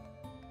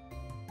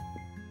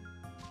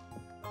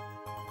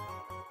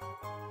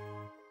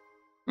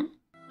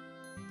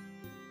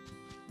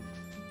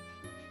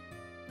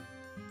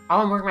 Oh,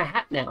 I'm wearing my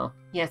hat now.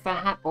 Yes,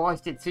 that hat always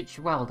did suit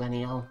you well,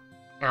 Danielle.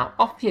 Now,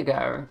 off you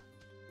go.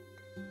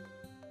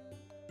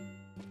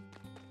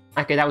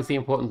 Okay, that was the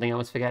important thing I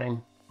was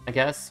forgetting, I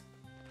guess.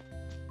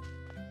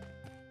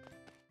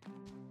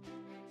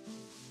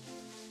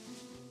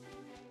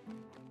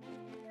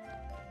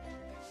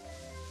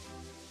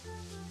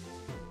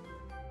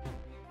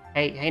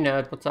 Hey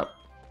nerd, what's up?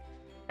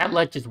 That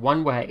ledge is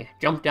one way.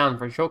 Jump down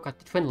for a shortcut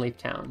to Twin Leaf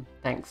Town.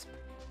 Thanks.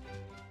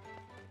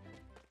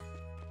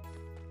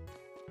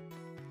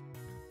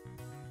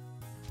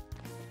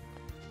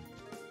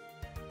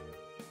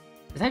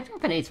 Is that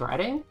Japanese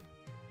writing?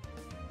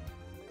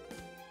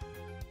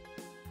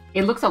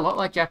 It looks a lot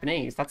like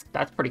Japanese.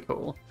 That's pretty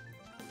cool.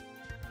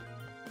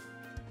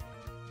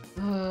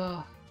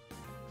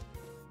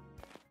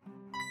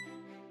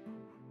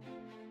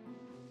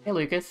 Hey,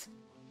 Lucas.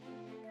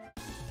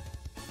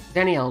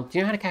 Danielle, do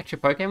you know how to catch a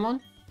Pokemon?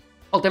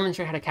 I'll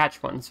demonstrate how to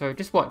catch one, so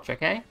just watch,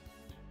 okay?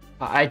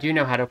 I do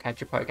know how to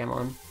catch a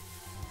Pokemon.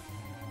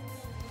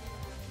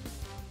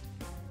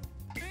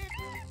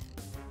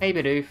 Hey,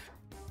 Bidoof.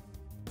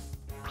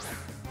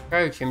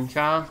 Go,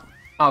 Chimchar.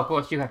 Oh, of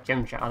course you have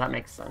Chimchar, that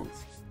makes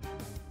sense.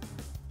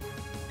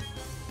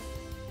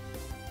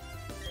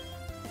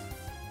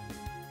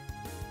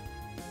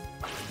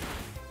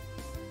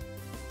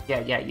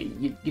 Yeah,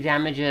 you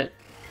damage it.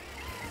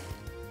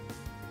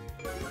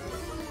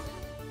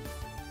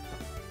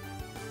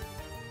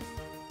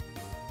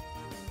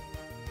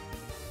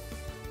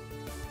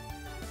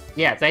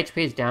 Yeah, its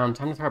HP is down.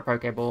 Time to throw a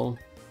Pokeball.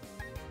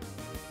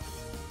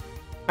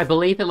 I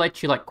believe it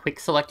lets you, like, quick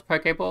select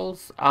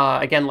Pokeballs.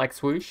 Again, like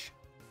Swoosh.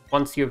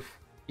 Once you've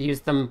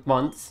used them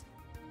once.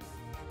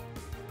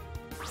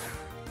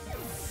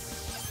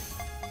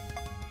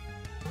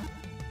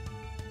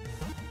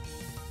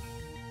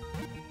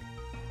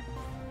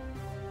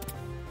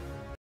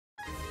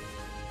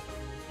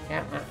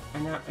 Yeah,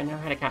 I know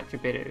how to catch a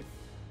Bidoof.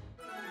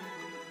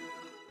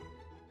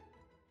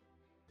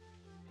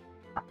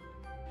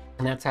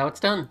 And that's how it's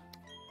done.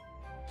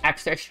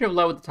 Actually, I should have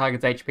lowered the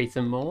target's HP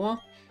some more.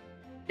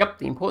 Yep,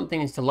 the important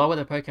thing is to lower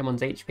the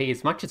Pokemon's HP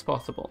as much as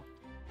possible.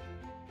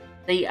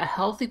 See, a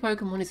healthy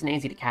Pokemon isn't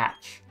easy to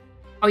catch.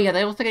 Oh yeah,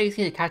 they also get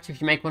easier to catch if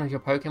you make one of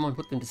your Pokemon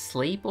put them to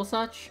sleep or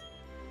such.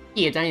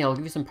 Here, Daniel, I'll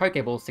give you some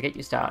Pokeballs to get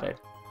you started.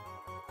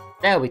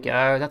 There we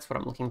go, that's what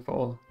I'm looking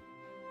for.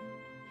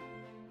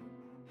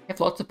 If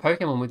lots of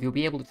Pokemon with you, you'll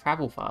be able to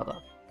travel farther.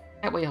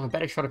 That way you'll have a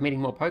better shot of meeting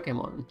more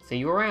Pokemon. See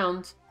you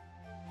around.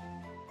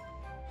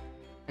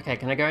 Okay,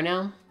 can I go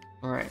now?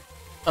 Alright.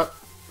 Oh.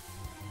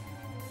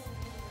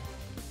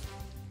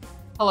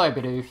 Hello,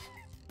 Bidoof.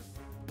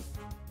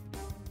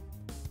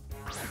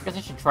 I guess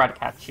I should try to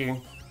catch you.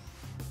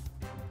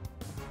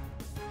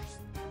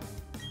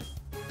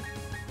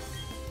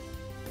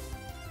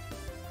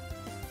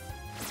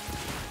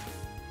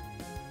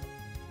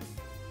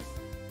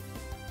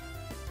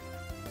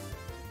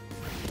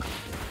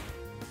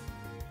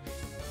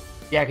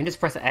 Yeah, I can just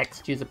press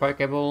X to use a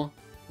Pokeball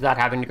without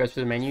having to go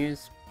through the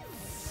menus.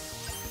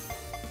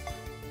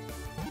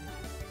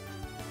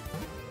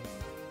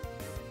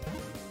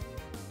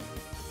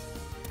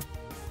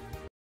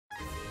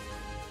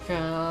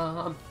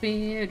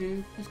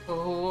 Bidoof is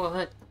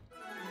caught.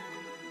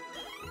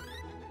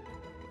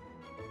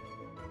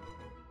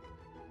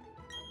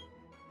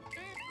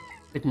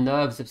 With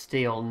nerves of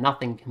steel,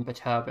 nothing can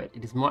perturb it.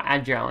 It is more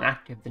agile and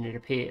active than it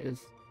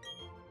appears.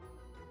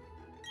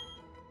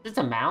 Is this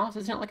a mouse?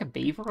 Isn't it like a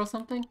beaver or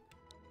something?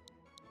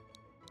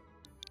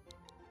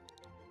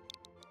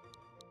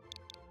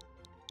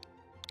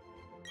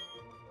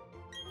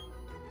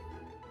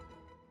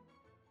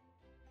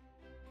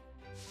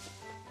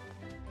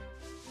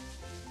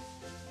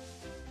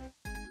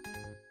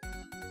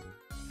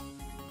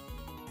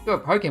 You're a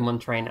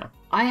Pokemon trainer.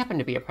 I happen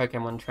to be a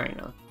Pokemon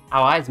trainer.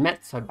 Our eyes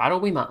met, so battle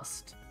we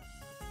must.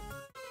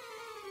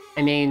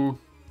 I mean...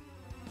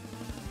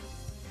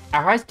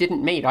 Our eyes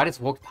didn't meet, I just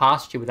walked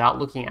past you without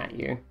looking at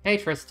you. Hey,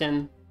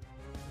 Tristan.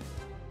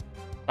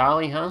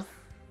 Darlie, huh?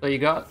 So you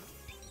got?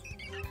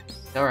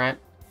 Alright.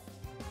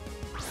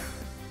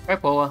 Go,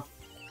 Paula.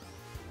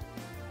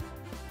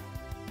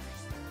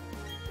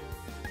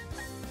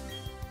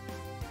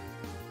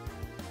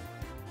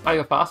 Oh,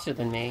 you're faster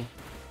than me.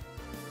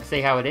 I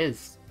see how it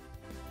is.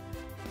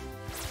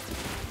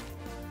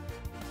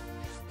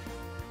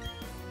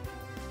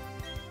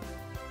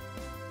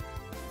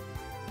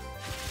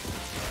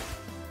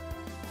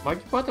 Why'd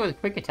you bother with a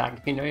quick attack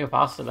if you know you're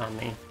faster than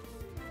me?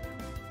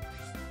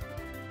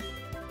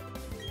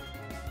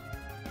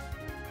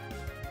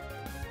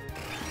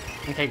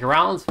 Okay,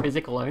 Growlithe's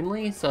physical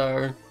only,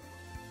 so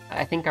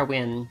I think I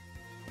win.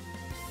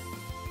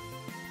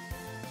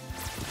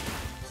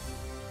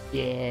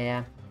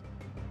 Yeah.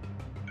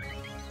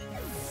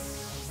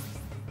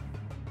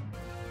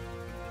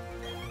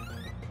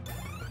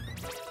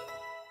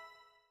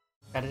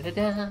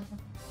 Da-da-da-da.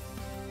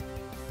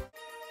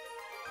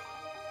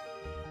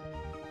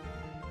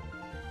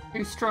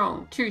 Too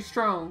strong, too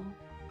strong.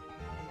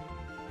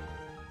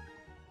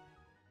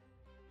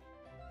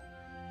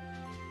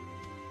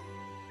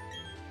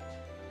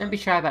 Don't be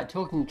shy about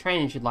talking to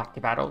trainers you'd like to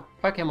battle.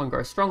 Pokemon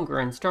grow stronger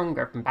and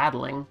stronger from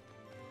battling.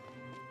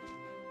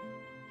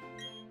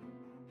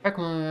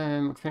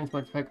 Pokemon experience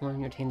most Pokemon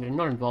in your team that are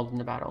not involved in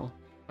the battle.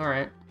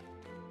 Alright.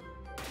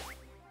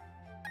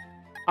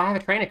 I have a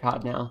trainer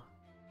card now.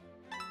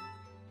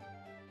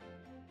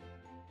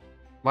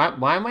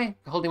 Why am I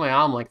holding my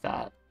arm like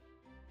that?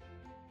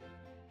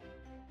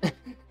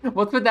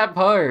 What's with that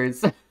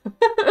pose?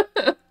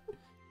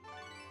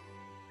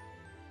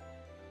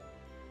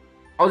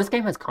 Oh, this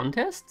game has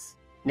contests?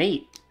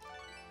 Neat.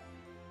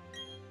 I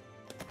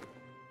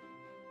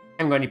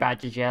haven't got any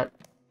badges yet.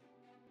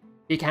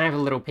 You can have a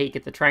little peek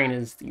at the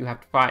trainers that you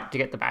have to fight to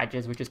get the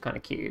badges, which is kind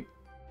of cute.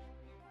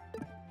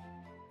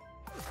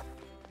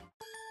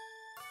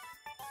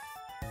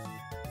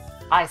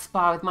 I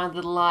spy with my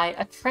little eye.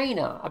 A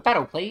trainer. A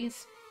battle,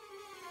 please.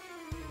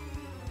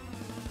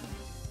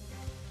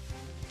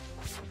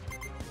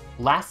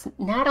 Last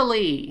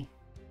Natalie!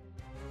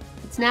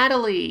 It's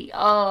Natalie!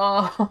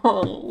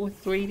 Oh,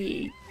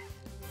 sweetie.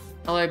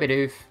 Hello,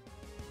 Bidoof.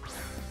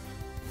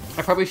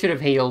 I probably should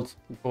have healed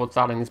before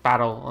starting this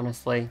battle,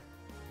 honestly.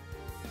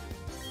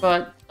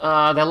 But,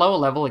 they're lower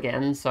level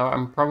again, so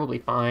I'm probably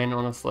fine,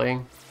 honestly.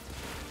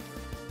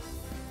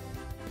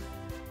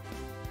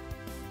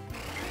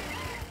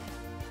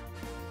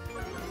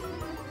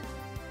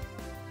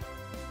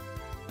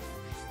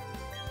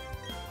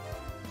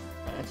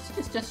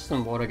 It's just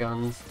some water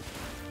guns.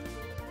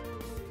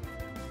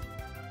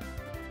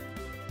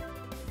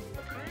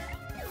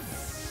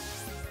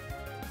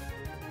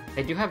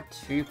 They do have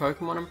 2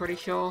 Pokemon, I'm pretty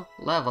sure.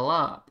 Level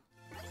up.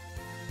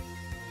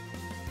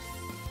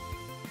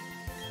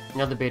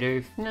 Another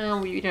Bidoof. No,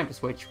 we don't have to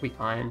switch. We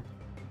fine.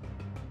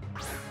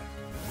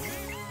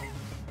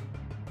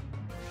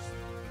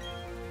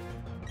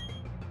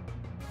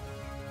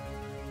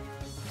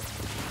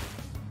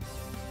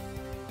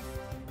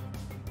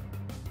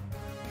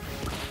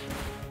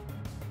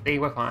 See,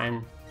 we're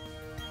fine.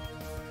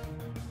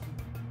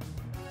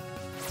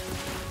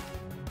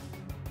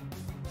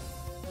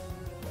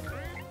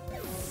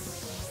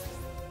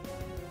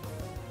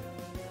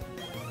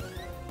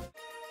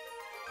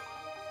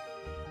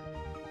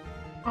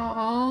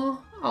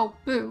 Oh,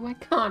 boo, I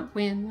can't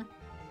win.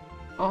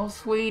 Oh,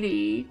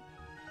 sweetie.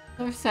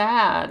 So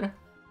sad.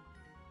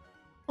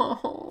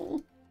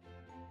 Oh.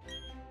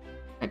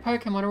 My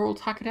Pokemon are all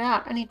tuckered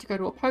out. I need to go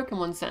to a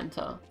Pokemon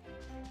Center.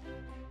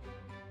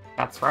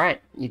 That's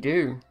right, you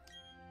do.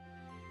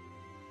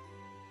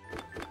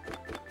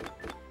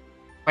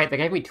 Wait, they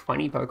gave me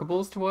 20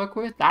 Pokeballs to work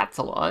with? That's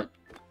a lot.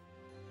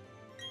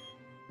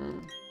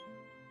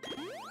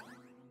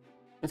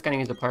 Just gonna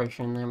use a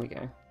potion, there we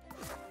go.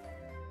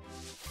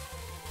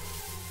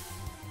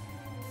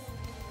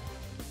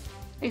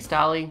 Hey,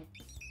 Starly.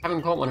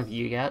 Haven't caught one of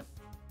you yet.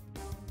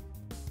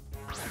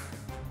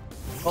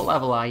 What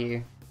level are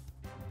you?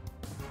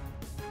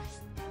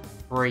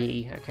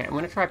 3. Okay, I'm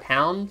gonna try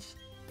Pound.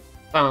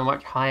 I'm a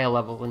much higher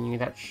level than you,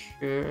 that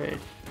should...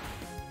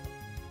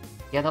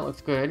 Yeah, that looks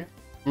good.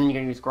 And you're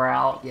gonna use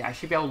Growl. Yeah, I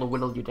should be able to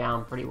whittle you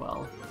down pretty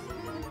well.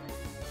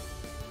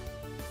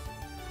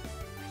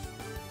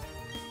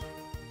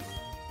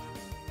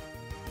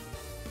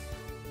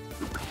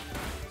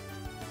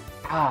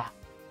 Ah,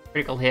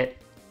 critical hit.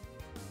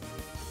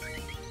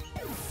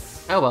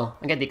 Oh well,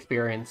 I get the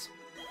experience.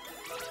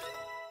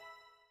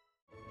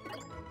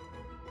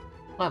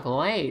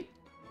 Level 8.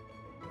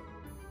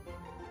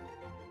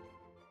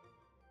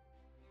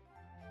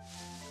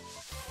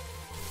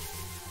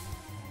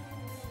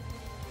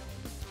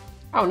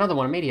 Oh, another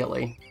one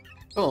immediately.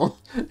 Cool.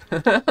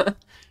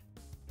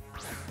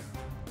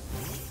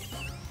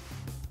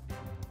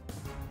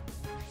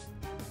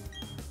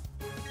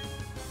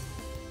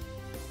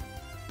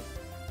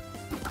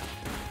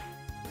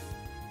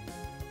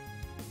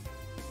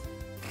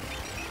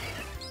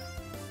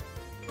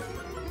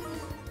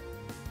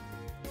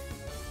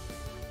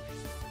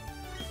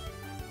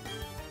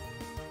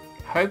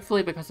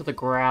 Hopefully, because of the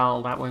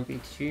growl, that won't be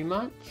too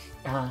much.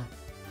 Nah.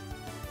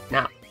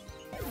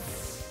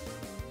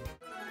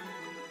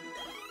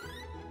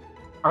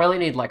 I really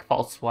need, like,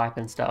 false swipe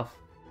and stuff.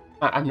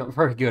 I'm not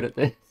very good at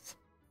this.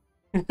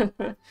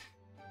 You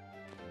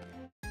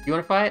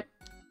wanna fight?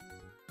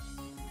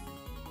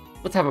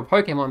 Let's have a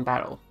Pokemon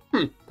battle.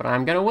 But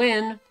I'm gonna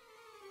win.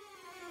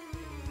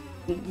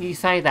 You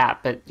say that,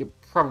 but you're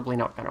probably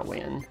not gonna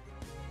win.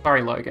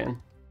 Sorry, Logan.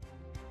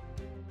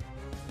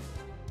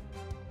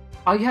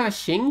 Oh, you have a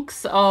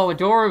Shinx? Oh,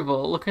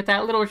 adorable. Look at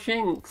that little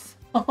Shinx.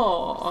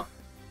 Oh.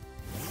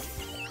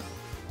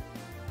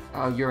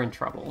 Oh, you're in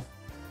trouble.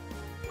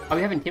 Oh,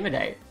 we have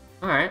Intimidate.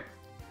 Alright.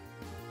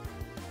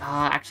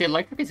 Actually,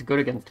 Electric is good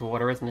against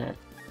water, isn't it?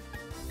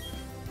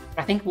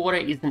 I think water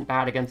isn't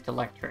bad against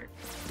Electric.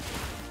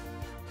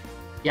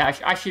 Yeah,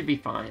 I should be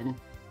fine.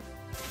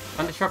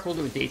 Thundershock will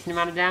do a decent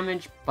amount of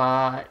damage,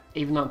 but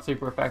even though it's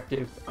super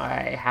effective,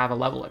 I have a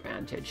level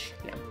advantage.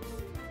 Yeah.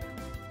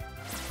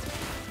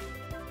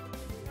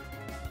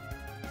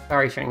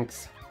 Sorry,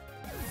 Shinx.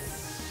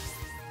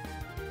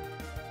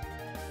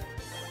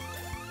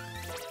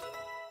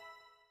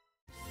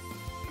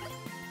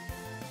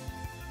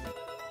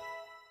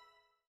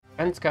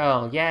 Fence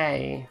Girl,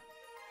 yay!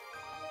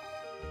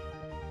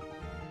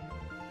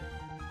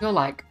 You're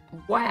like,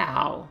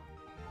 wow!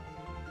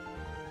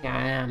 Yeah,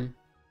 I am.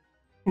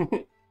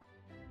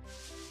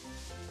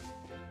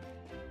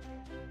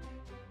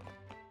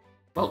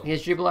 Well,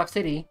 here's Jubilee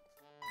City.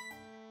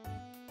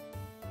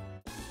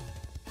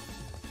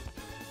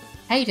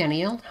 Hey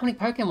Danielle, how many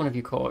Pokemon have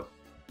you caught?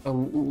 Oh,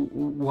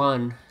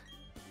 1.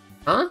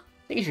 Huh? I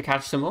think you should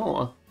catch some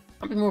more.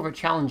 I'd be more of a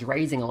challenge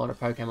raising a lot of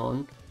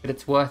Pokemon, but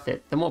it's worth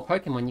it. The more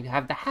Pokemon you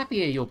have, the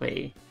happier you'll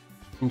be.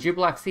 In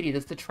Jubilee City,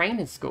 there's the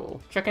Trainer's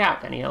School. Check it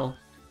out, Danielle.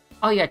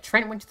 Oh yeah,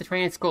 Trent went to the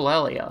Trainer's School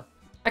earlier.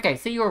 Okay,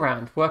 see you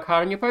around. Work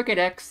hard on your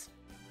Pokédex.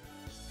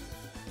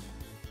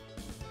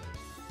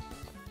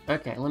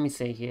 Okay, let me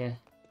see here.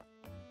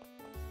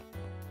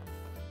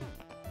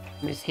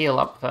 Let me just heal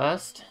up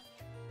first.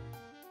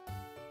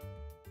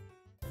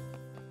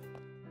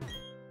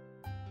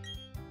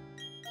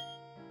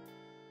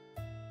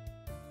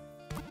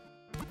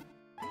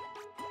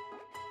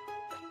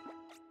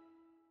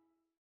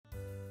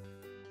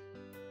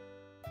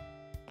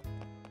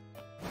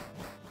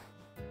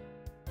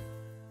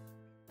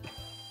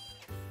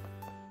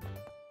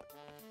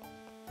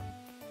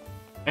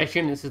 I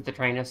assume this is the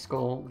trainer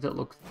school, because it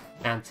looks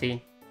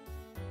fancy.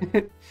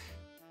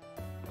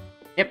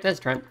 Yep, there's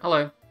Trent.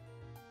 Hello.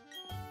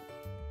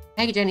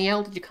 Hey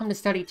Danielle, did you come to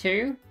study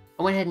too?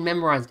 I went ahead and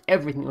memorized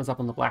everything that was up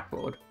on the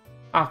blackboard.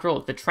 After all,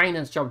 it's the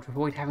trainer's job to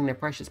avoid having their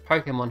precious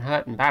Pokémon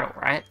hurt in battle,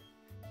 right?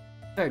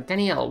 So,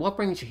 Danielle, what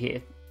brings you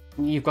here?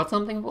 You've got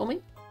something for me?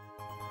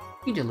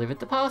 You delivered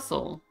the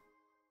parcel.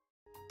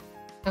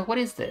 So what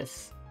is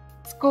this?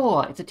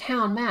 Score! It's a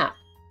town map!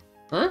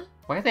 Huh?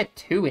 Why are there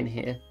 2 in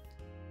here?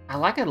 I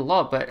like it a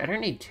lot, but I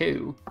don't need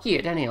 2.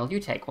 Here, Danielle, you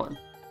take one.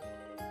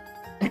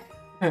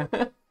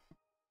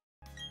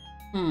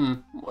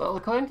 Well,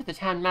 according to the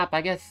town map,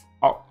 I guess...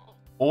 Oh,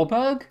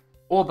 Orberg?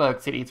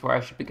 Orberg City is where I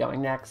should be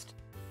going next.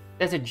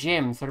 There's a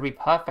gym, so it'll be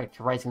perfect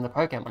for raising the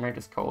Pokémon, I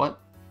just call it.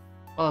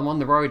 Well, I'm on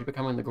the road to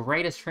becoming the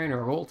greatest trainer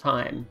of all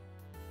time.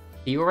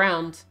 See you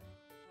around.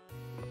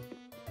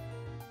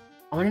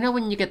 I want to know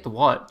when you get the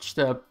watch,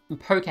 the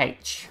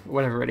pokétch,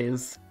 whatever it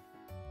is.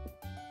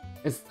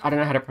 I don't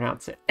know how to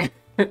pronounce it.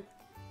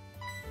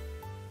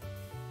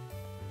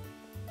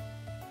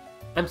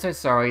 I'm so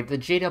sorry, the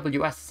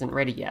GWS isn't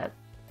ready yet.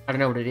 I don't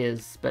know what it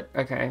is, but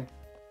okay.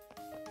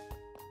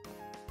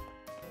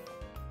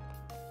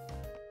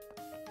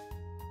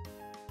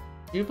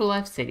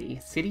 Jubilife City,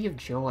 City of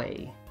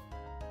Joy.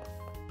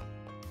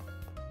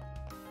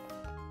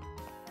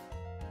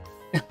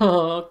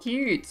 Oh,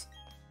 cute!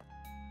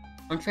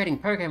 I'm trading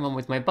Pokémon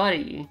with my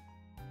buddy.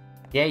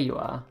 Yeah, you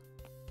are.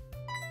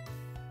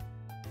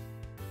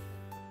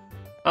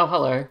 Oh,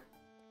 hello.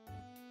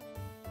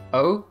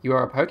 Oh, you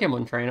are a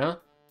Pokémon trainer?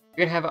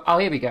 You're gonna have a... Oh,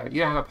 here we go.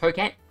 You have a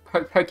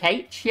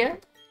pokétch here?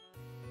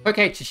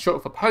 Pokétch is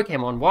short for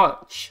Pokémon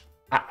Watch.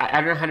 I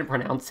don't know how to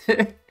pronounce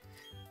it.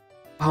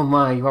 Oh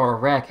my, you are a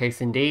rare case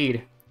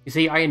indeed. You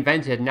see, I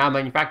invented and now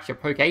manufacture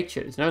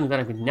pokétches, and only that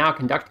I'm now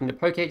conducting the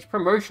pokétch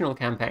promotional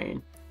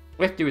campaign. All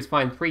you have to do is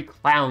find 3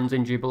 clowns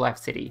in Jubilife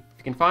City. If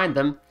you can find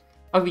them,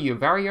 I'll give you your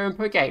very own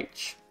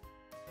pokétch.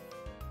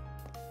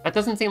 That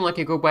doesn't seem like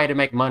a good way to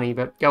make money,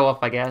 but go off,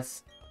 I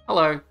guess.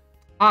 Hello.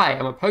 Hi,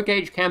 I'm a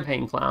pokétch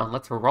campaign clown.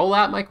 Let's roll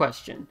out my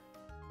question.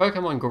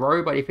 Pokémon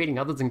grow by defeating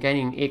others and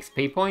gaining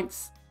EXP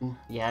points?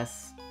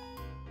 Yes.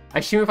 I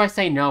assume if I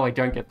say no, I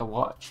don't get the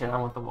watch, and I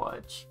want the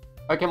watch.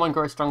 Pokémon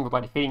grow stronger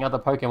by defeating other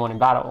Pokémon in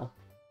battle.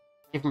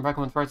 Different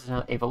Pokémon process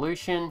an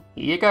evolution.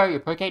 Here you go, your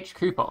pokétch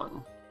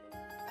coupon.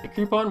 The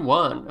coupon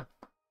won.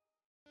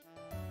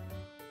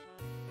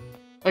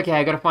 Okay,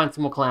 I gotta find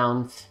some more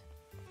clowns.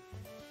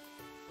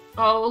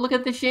 Oh, look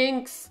at the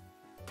Shinx!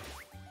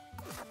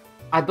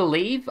 I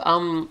believe,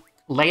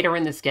 later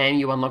in this game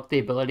you unlock the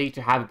ability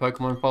to have a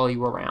Pokemon follow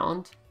you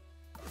around.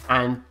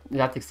 And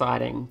that's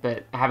exciting,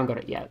 but I haven't got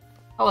it yet.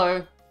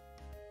 Hello!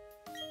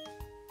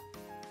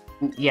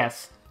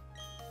 Yes.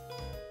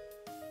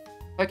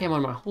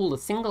 Pokemon might hold a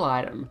single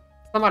item.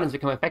 Some items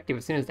become effective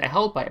as soon as they're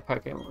held by a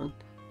Pokemon.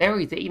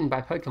 Berries are eaten by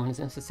Pokemon as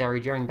necessary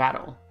during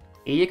battle.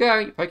 Here you go,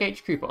 your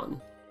pokétch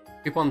coupon.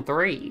 Coupon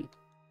 3.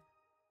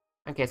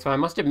 Okay, so I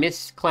must have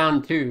missed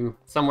Clown 2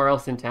 somewhere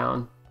else in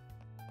town.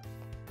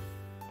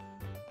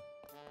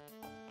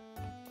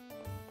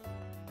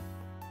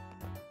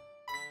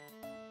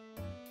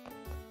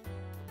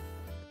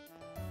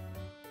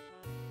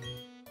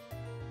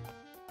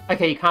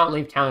 Okay, you can't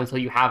leave town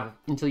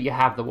until you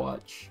have the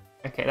watch.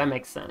 Okay, that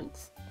makes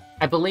sense.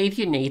 I believe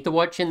you need the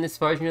watch in this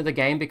version of the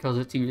game because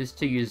it's used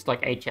to use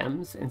like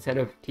HMs instead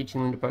of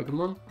teaching them to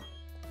Pokemon.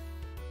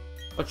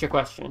 What's your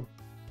question?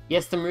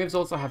 Yes, the moves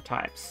also have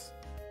types.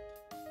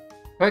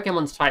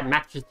 Pokemon's type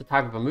matches the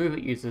type of a move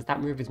it uses.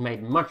 That move is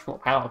made much more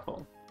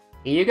powerful.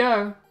 Here you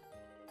go.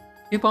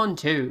 Coupon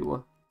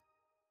 2.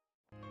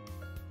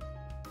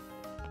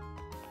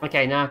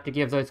 Okay, now I have to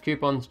give those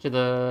coupons to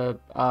the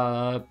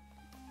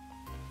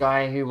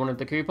guy who wanted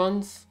the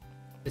coupons.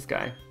 This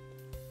guy.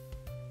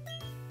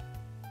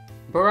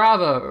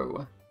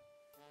 Bravo!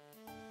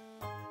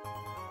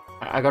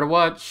 I got a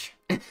watch.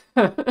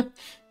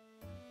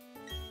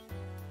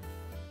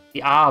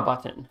 The R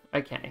button.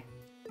 Okay.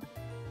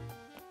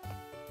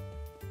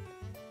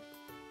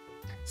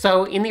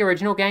 So, in the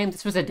original game,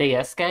 this was a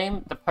DS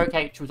game. The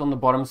pokétch was on the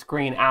bottom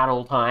screen at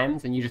all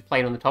times, and you just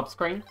played on the top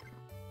screen.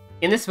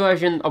 In this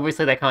version,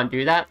 obviously they can't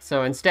do that,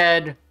 so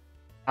instead,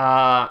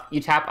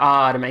 you tap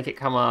R to make it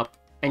come up,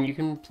 and you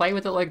can play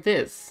with it like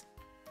this.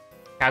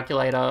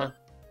 Calculator.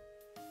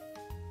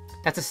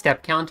 That's a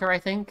step counter, I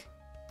think.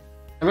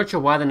 I'm not sure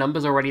why the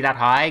number's already that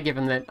high,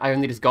 given that I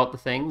only just got the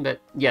thing,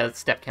 but yeah, it's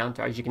step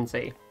counter, as you can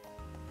see.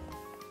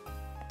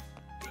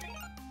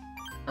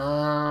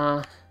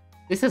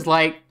 This is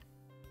like,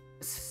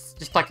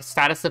 just like a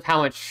status of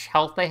how much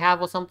health they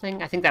have or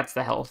something. I think that's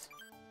the health.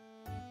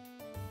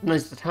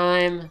 Most of the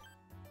time.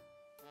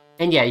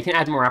 And yeah, you can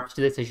add more apps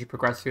to this as you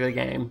progress through the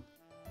game.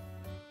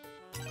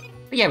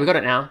 But yeah, we got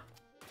it now.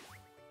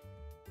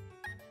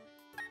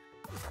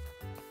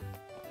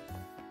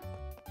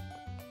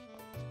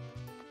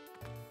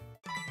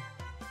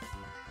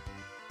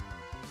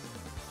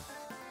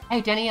 Hey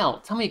Danielle,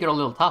 tell me you got a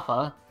little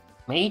tougher.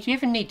 Me? Do you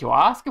even need to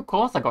ask? Of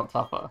course I got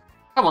tougher.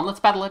 Come on,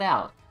 let's battle it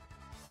out.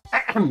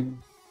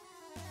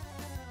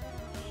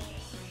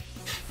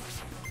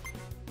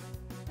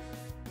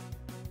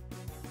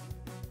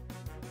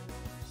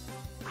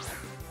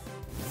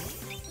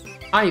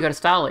 Oh, you got a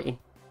Starly.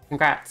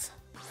 Congrats.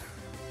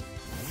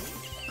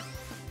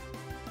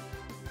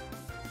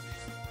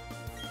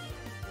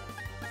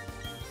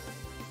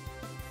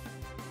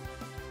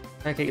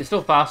 Okay, you're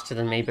still faster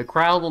than me, but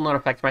Growl will not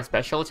affect my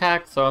special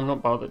attack, so I'm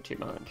not bothered too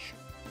much.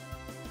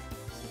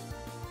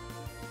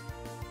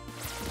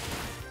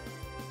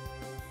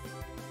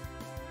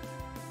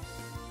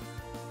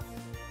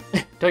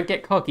 Don't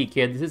get cocky,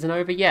 kid. This isn't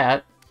over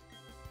yet.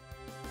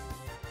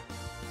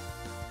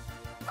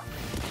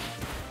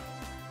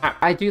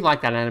 I do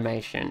like that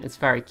animation. It's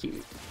very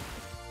cute.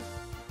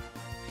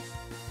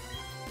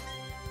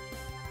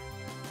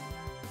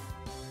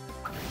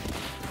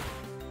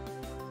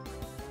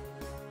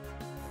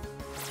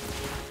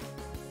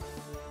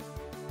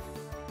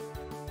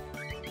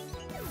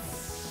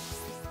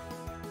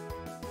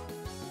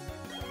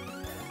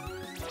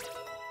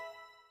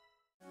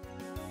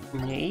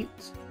 Neat.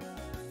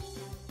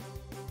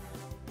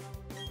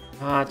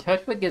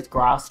 Turtwig is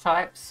grass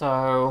type,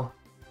 so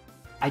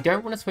I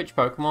don't want to switch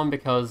Pokemon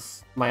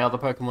because my other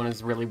Pokemon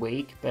is really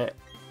weak, but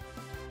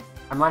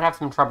I might have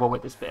some trouble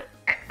with this bit.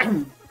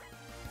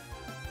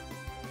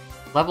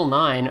 Level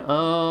 9.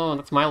 Oh,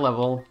 that's my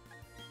level.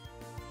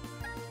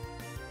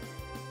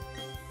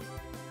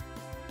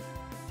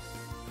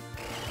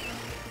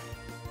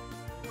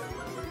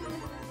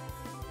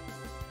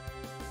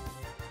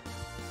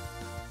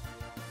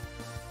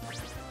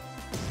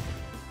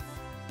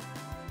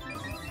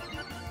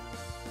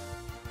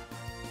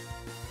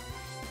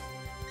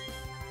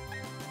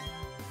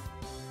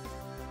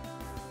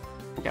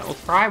 Okay, we'll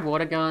try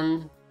Water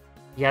Gun.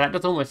 Yeah, that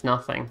does almost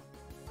nothing.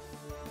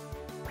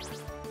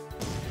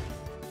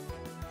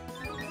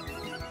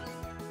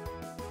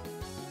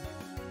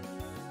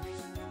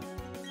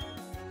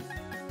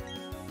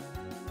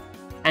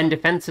 And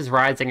defense is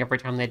rising every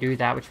time they do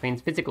that, which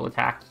means physical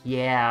attack.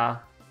 Yeah.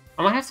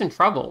 I might have some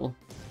trouble.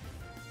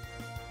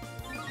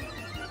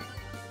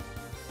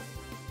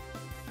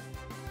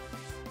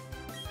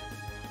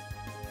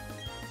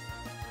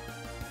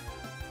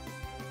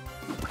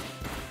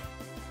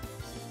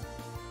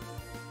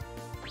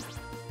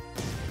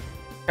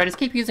 I just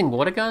keep using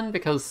Water Gun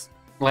because,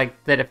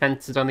 like, their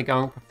defense is only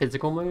going for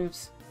physical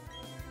moves.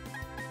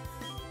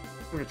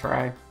 Give it a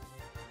try.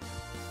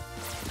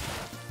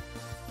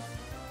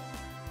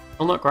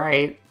 Well, not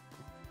great.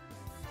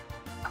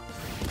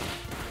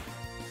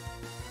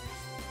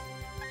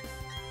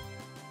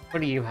 What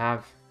do you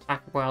have?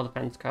 Attack, Wild,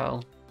 Defense,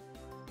 Curl.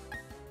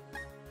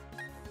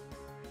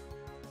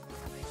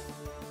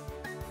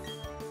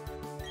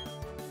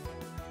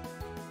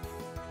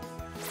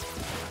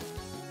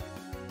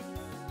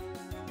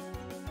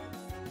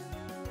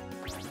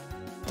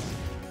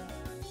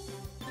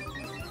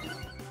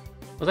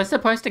 Was I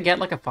supposed to get,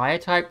 like, a fire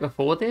type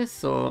before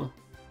this, or...?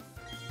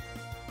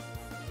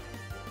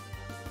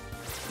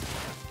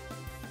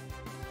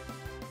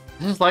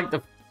 This is, like,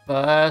 the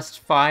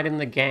first fight in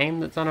the game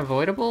that's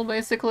unavoidable,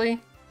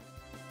 basically?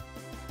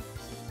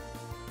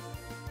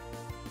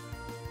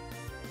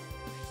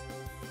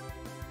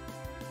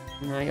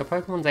 No, your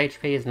Pokemon's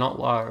HP is not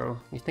low.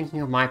 You're thinking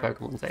of my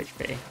Pokemon's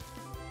HP.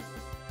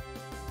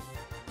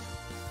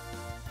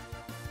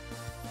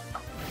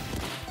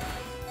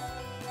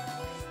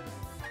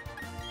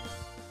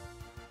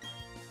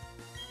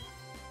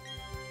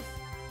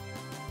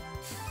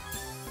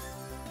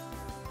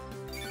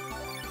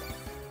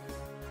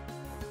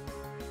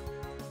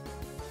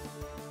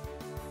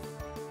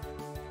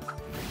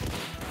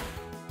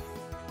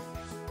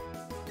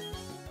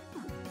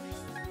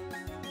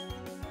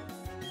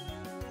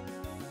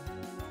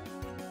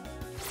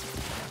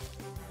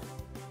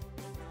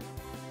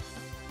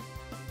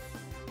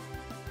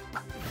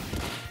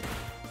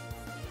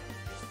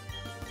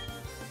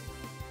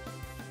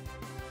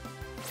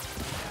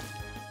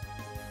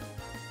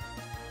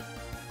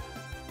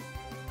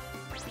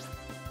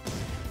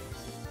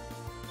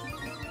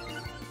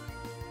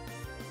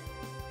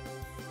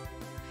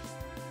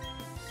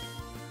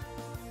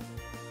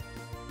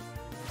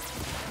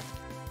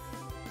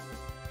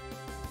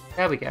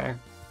 There we go.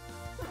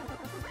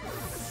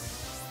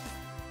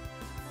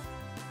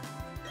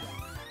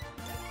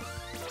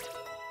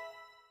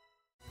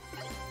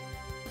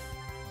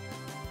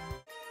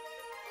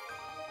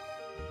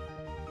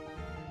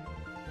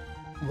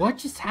 What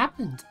just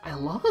happened? I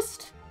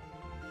lost?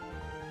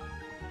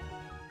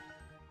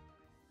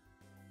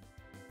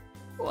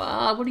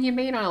 What do you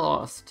mean I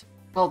lost?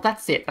 Well,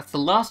 that's it. That's the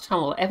last time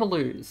I'll ever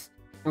lose.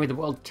 I'm with the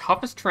world's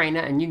toughest trainer,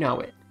 and you know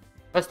it.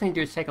 First thing to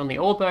do is take on the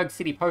Allberg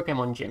City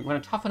Pokemon Gym. I'm gonna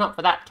toughen up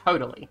for that,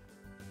 totally.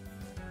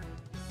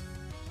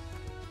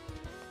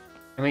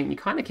 I mean, you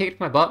kind of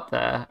kicked my butt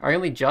there. I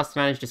only just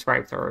managed to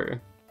scrape through.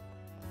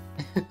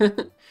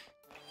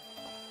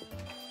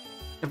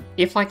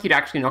 If, like, you'd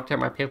actually knocked out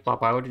my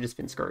Piplup, I would have just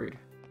been screwed.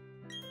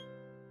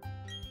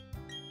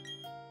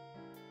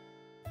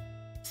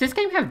 Does this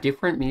game have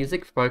different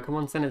music for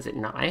Pokemon Centers at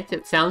night?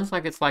 It sounds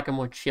like it's like a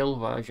more chill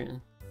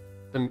version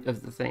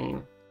of the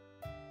theme.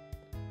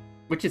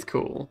 Which is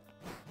cool.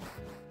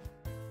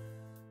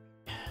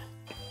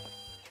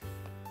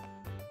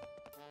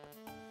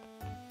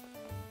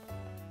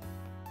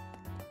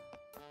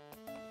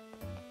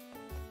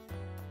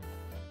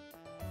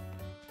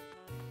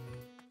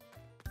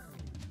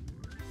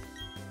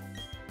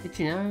 Did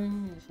you know?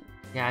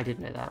 Yeah, I did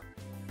know that.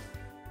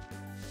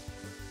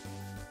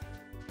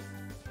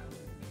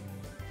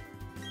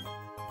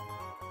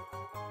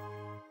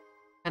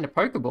 And a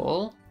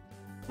Pokeball?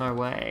 No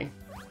way.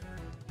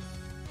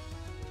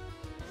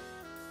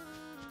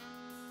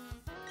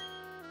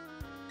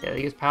 Yeah,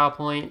 they use power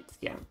points.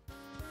 Yeah.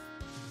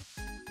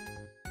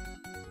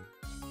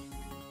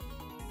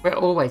 We're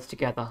always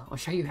together. I'll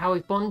show you how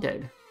we've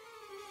bonded.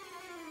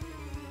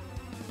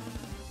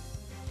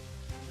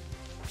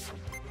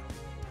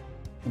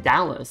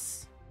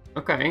 Dallas.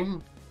 Okay.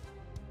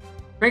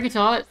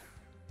 Cricketot.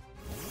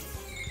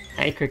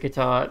 Hey,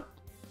 Cricketot.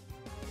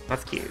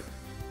 That's cute.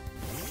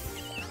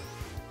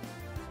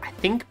 I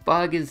think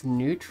Bug is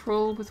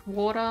neutral with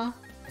water.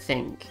 I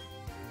think.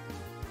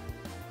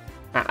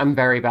 I'm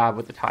very bad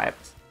with the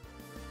types.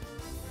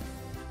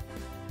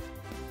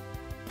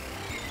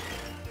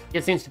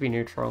 It seems to be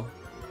neutral.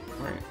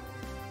 Right.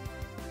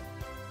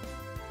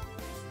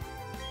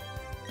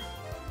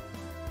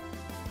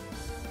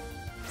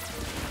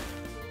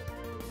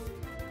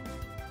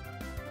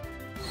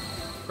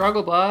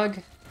 Struggle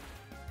Bug.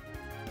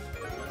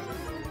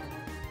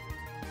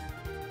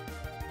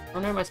 Oh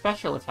no, my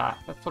special attack.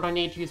 That's what I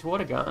need to use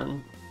Water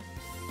Gun.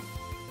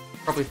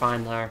 Probably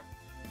fine though.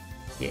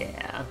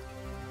 Yeah.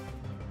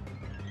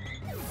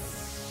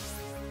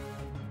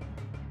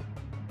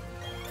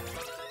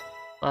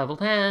 Level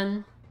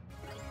 10.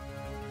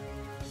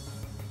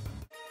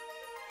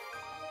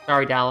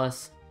 Sorry,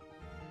 Dallas.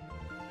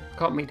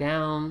 Got me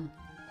down.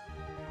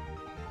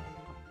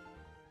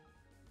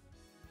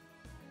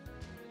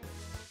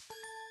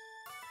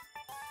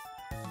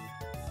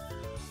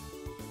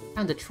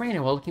 Found a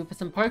trainer while looking for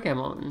some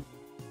Pokémon.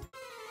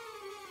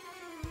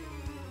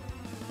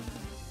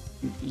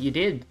 You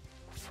did.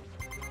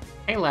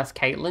 Hey, Les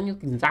Caitlin, you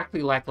look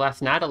exactly like Les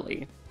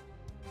Natalie.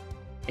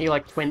 Are you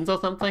like twins or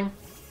something?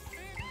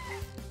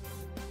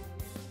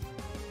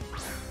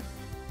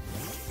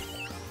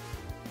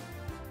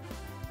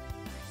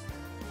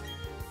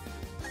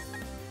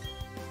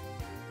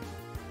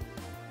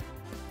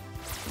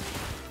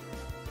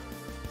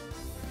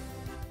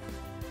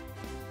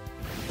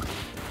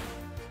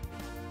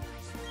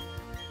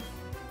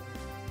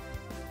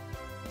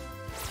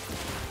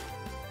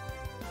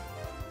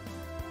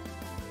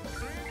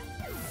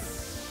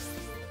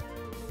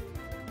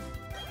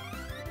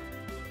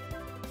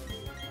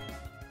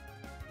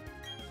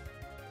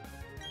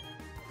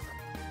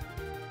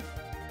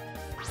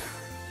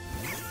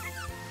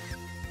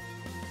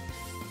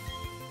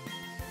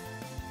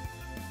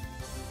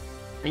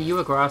 Are you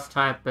a grass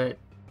type, but...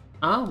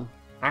 Oh,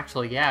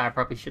 actually, yeah, I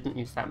probably shouldn't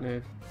use that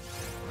move.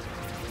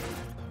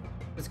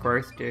 What does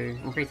growth do?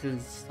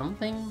 Increases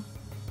something?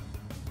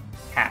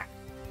 Attack.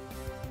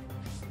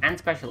 And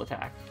special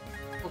attack.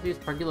 We'll use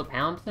regular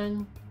pound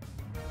then?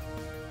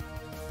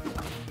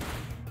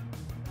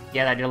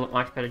 Yeah, that did a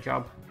much better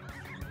job.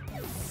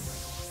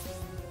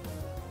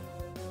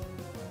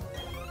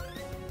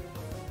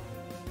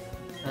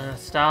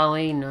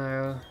 Starly,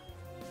 no.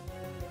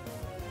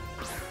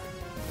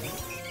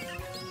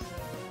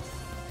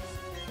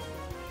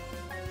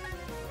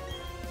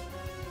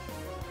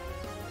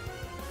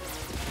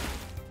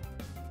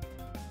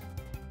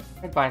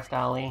 Goodbye,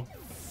 Starly.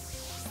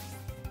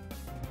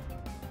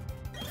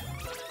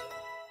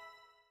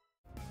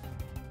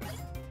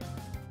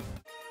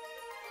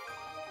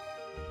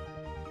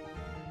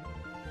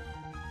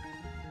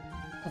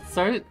 That's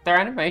so... Their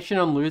animation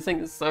on losing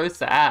is so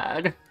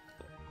sad.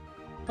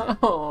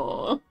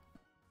 Oh.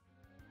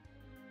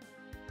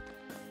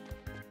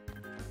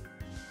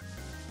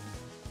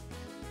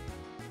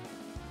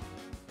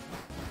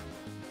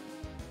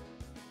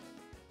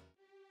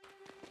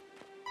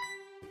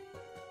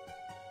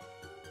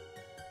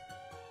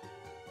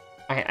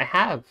 I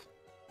have.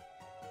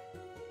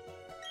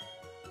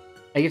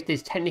 I use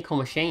these technical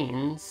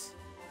machines.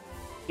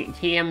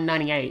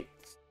 TM98.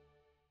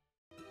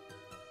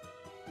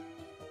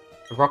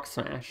 Rock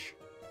Smash.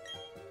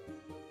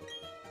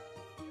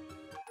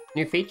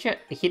 New feature,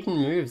 the Hidden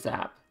Moves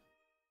app.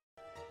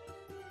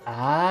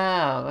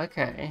 Ah,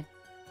 okay.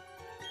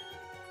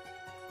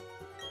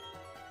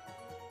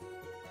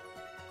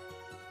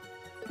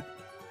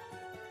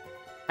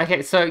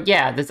 Okay, so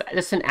yeah,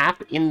 there's an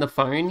app in the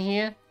phone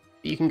here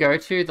that you can go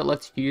to that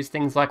lets you use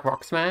things like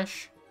Rock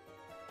Smash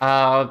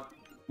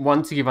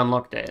once you've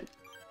unlocked it.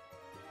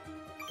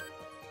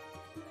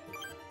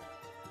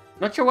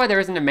 Not sure why there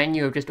isn't a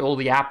menu of just all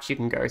the apps you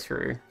can go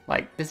through.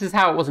 Like, this is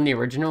how it was in the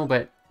original,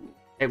 but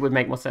it would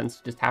make more sense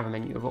to just have a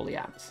menu of all the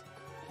apps.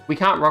 We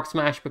can't Rock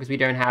Smash because we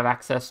don't have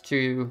access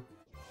to...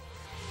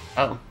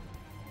 Oh.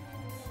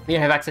 We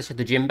don't have access to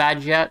the gym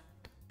badge yet.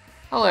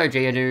 Hello,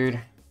 Geodude.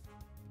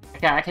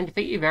 Okay, I can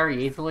defeat you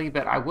very easily,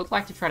 but I would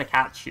like to try to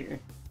catch you.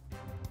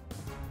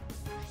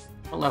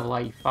 What level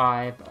are you?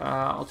 5.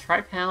 I'll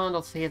try Pound,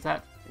 I'll see if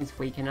that is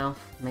weak enough,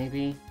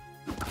 maybe.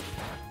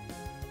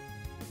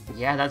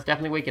 Yeah, that's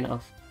definitely weak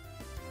enough.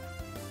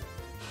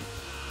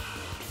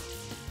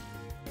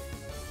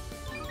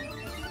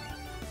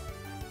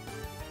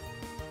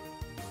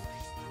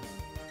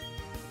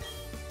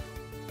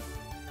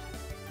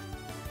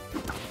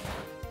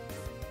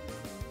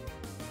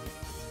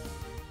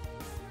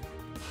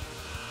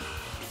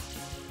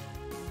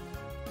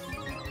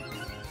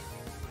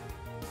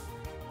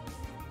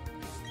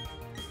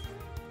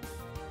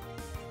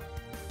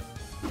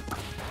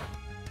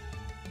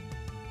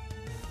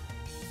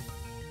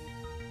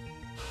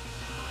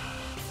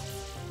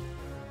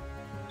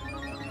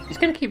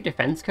 gonna keep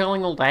defense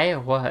curling all day, or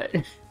what?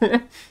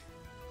 I'm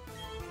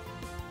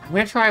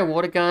gonna try a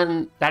water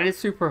gun. That is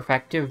super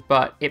effective,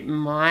 but it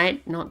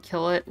might not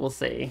kill it. We'll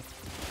see.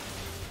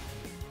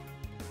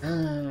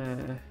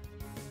 My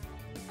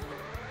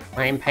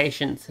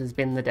impatience has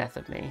been the death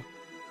of me.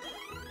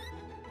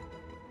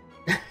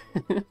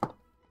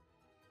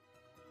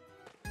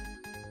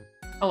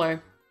 Hello.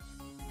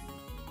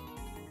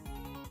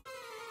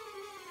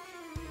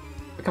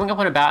 We're coming up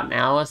on about an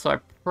hour, so I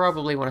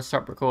probably want to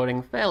stop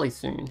recording fairly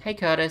soon. Hey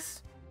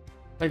Curtis,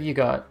 what have you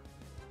got?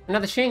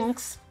 Another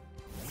Shinx?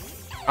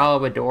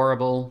 Oh,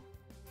 adorable.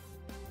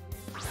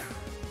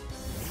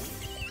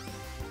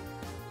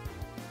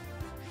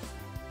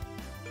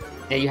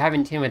 Yeah, you have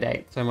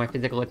Intimidate, so my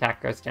physical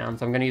attack goes down,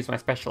 so I'm going to use my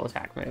special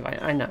attack move,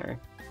 I know.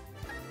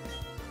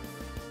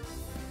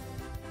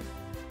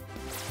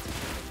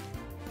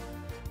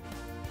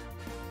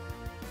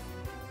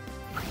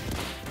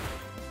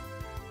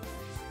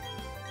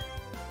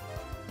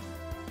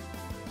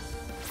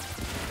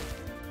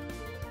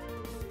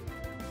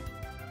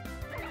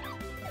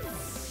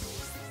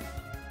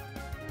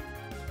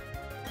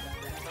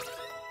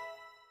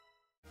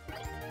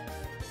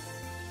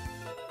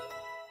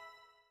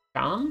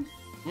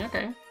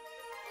 Okay.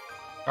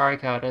 Sorry,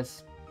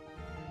 Curtis.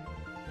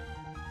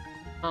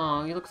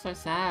 Oh, you look so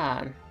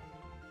sad.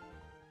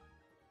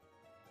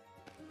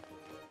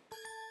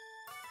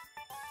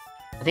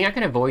 I think I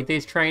can avoid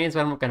these trains,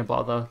 but I'm not going to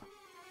bother.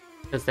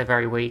 Because they're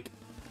very weak.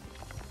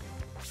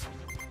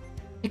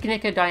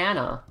 Picnicker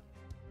Diana.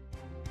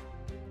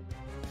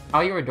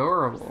 Oh, you're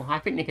adorable. Hi,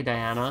 Picnicker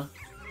Diana.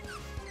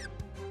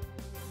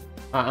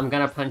 I'm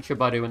going to punch your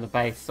Budu in the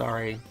face,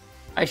 sorry.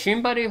 I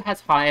assume Budu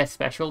has higher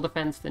special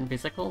defense than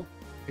physical,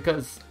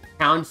 because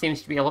Hound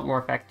seems to be a lot more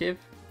effective.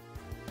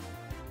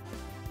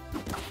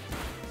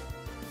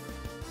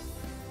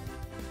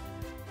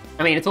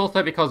 I mean, it's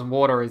also because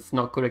water is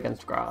not good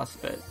against grass,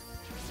 but...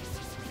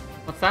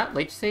 What's that?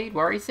 Leech Seed?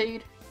 Worry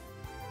Seed?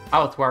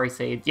 Oh, it's Worry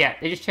Seed. Yeah,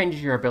 it just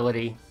changes your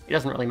ability. It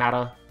doesn't really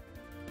matter.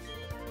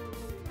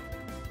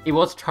 It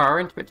was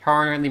Torrent, but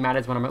Torrent only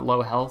matters when I'm at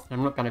low health, and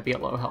I'm not going to be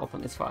at low health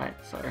in this fight,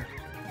 so...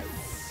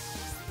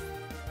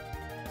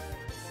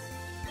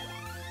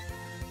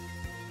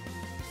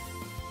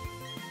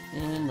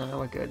 And no,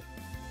 we're good.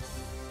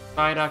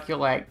 Psyduck, you're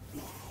like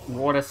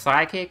water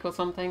psychic or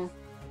something?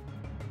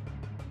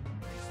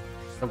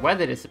 The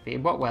weather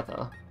disappeared. What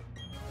weather?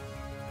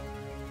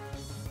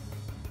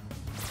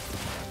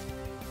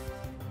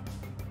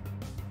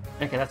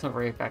 Okay, that's not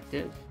very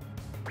effective.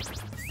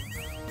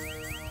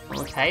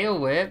 Oh, Tail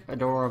Whip,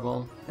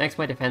 adorable. Next,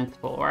 my defense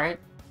ball, right?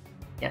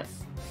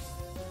 Yes.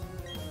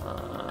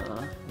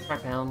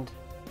 Right pound.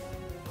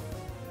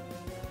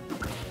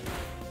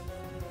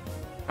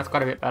 That's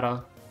quite a bit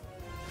better.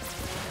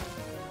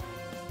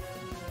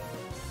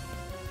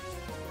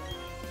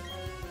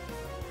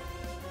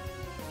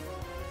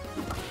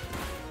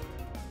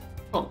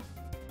 Cool.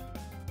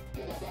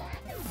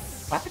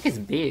 Black is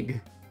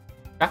big.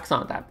 Ducks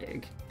aren't that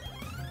big.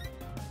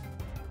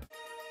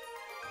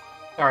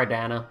 Sorry,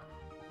 Dana.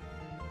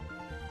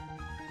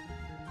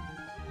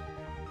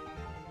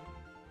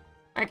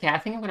 Okay, I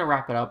think I'm gonna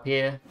wrap it up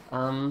here.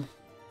 So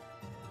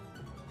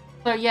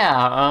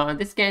yeah,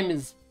 this game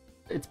is...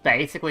 It's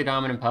basically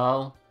Diamond and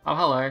Pearl. Oh,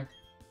 hello.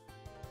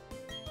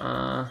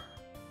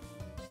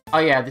 Oh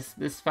yeah,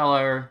 this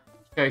fellow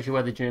shows you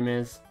where the gym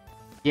is.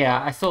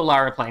 Yeah, I saw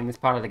Lara playing this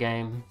part of the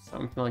game, so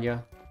I'm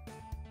familiar.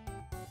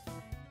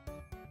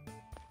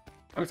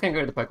 I'm just gonna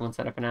go to the Pokemon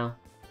Center for now.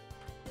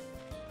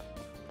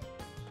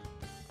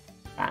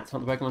 That's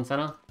not the Pokemon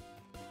Center.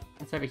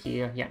 It's over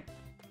here, yeah.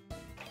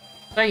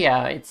 So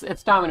yeah, it's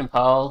Diamond and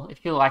Pearl.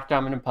 If you like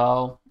Diamond and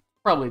Pearl,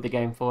 probably the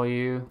game for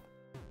you.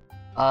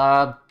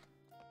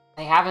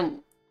 They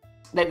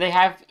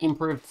have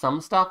improved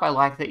some stuff. I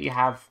like that you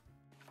have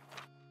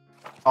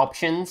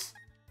options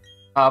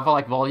for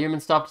like volume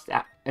and stuff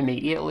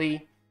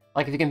immediately.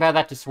 Like if you compare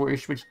that to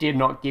Swoosh, which did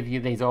not give you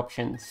these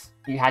options.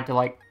 You had to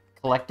like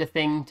collect a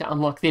thing to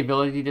unlock the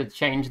ability to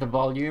change the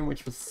volume,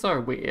 which was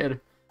so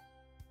weird.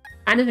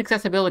 And an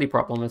accessibility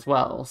problem as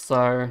well,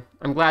 so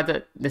I'm glad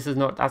that that's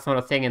not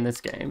a thing in this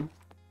game.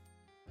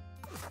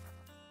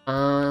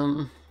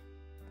 The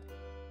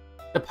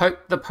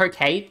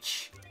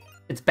pokétch,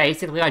 it's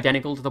basically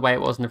identical to the way it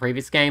was in the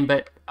previous game,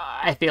 but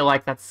I feel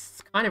like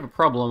that's kind of a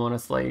problem,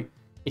 honestly.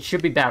 It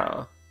should be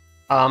better.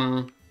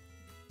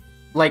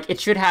 Like, it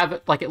should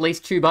have, like, at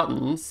least 2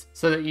 buttons,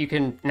 so that you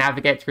can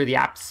navigate through the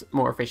apps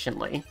more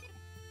efficiently.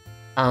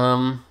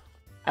 I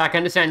can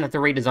understand that to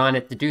redesign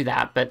it to do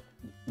that, but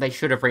they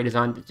should have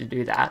redesigned it to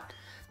do that.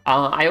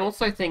 I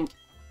also think,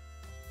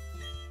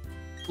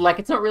 like,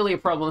 it's not really a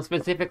problem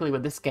specifically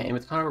with this game,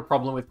 it's kind of a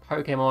problem with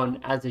Pokemon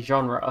as a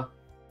genre.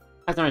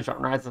 As not a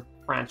genre, as a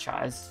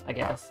franchise, I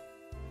guess.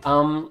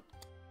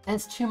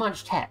 There's too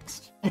much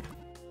text.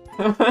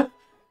 In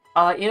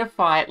a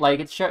fight,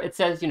 like, it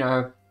says, you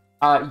know,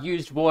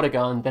 used water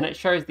gun, then it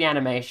shows the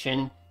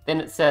animation, then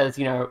it says,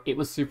 you know, it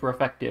was super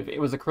effective, it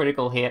was a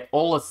critical hit,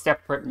 all as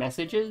separate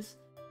messages.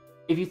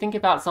 If you think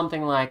about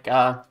something like,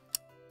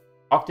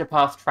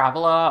 Octopath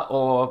Traveler,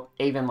 or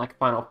even like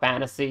Final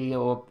Fantasy,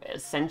 or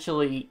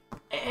essentially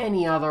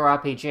any other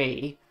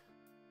RPG,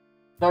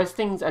 those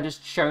things are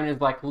just shown as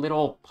like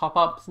little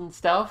pop-ups and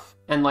stuff,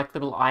 and like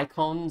little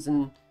icons,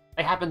 and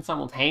they happen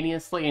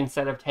simultaneously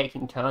instead of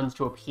taking turns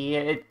to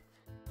appear.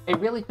 It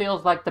really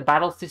feels like the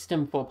battle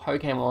system for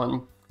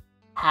Pokemon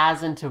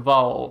hasn't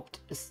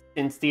evolved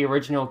since the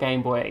original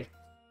Game Boy.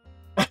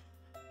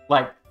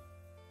 like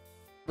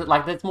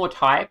there's more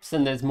types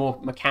and there's more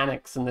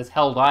mechanics and there's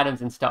held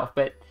items and stuff,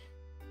 but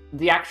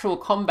the actual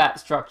combat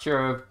structure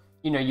of,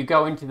 you know, you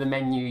go into the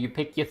menu, you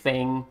pick your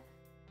thing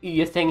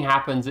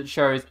happens, it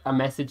shows a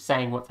message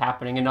saying what's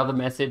happening, another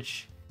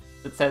message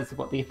that says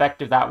what the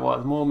effect of that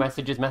was, more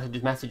messages,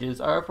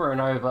 over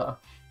and over.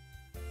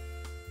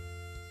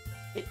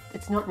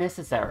 It's not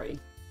necessary.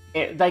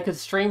 They could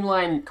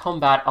streamline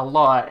combat a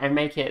lot and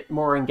make it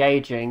more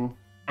engaging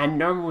and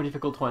no more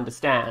difficult to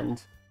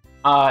understand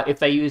if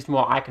they used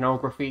more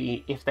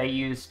iconography, if they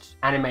used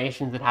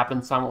animations that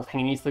happen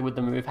simultaneously with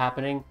the move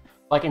happening.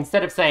 Like,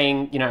 instead of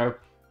saying, you know,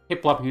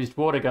 Hiplop used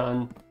water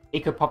gun,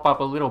 it could pop up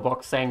a little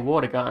box saying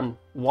water gun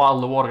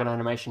while the water gun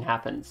animation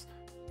happens.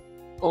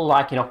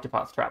 Like in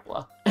Octopath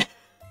Traveler.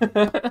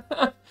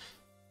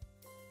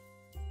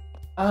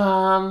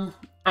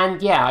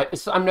 And yeah,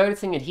 I'm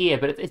noticing it here,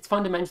 but it's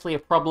fundamentally a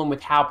problem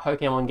with how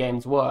Pokemon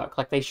games work.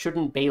 Like, they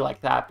shouldn't be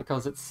like that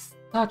because it's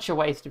such a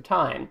waste of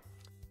time.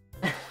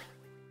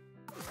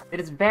 It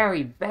is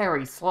very,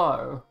 very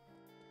slow.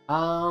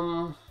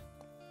 And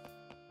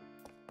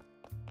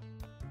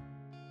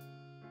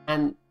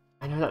I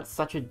know that's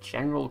such a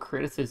general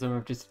criticism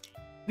of just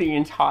the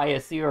entire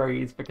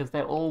series, because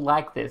they're all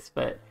like this,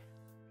 but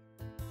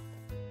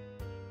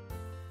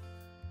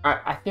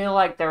I feel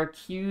like there are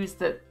cues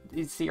that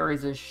the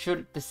series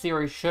should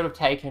have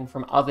taken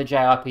from other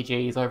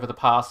JRPGs over the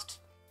past,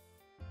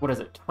 what is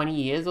it, 20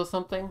 years or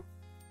something?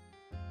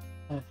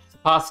 The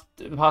past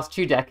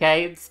 2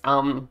 decades.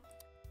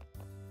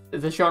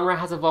 The genre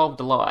has evolved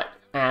a lot,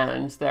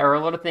 and there are a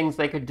lot of things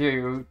they could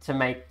do to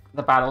make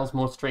the battles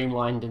more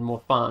streamlined and more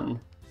fun.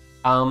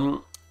 I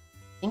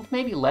think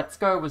maybe Let's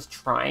Go was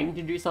trying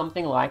to do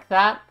something like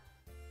that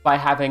by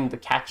having the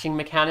catching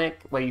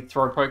mechanic where you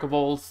throw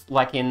Pokeballs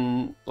like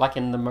in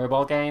the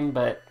mobile game,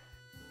 but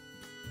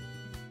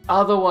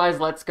otherwise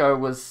Let's Go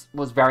was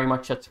very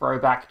much a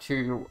throwback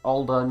to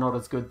older, not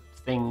as good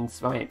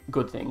things. I mean,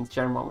 good things.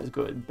 Gen 1 was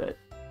good, but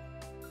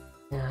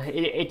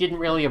it didn't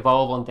really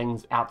evolve on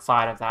things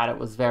outside of that. It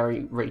was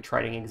very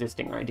retreading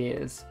existing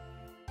ideas.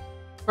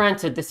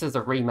 Granted, this is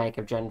a remake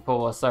of Gen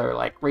 4, so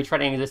like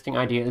retreading existing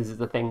ideas is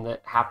the thing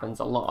that happens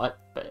a lot,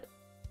 but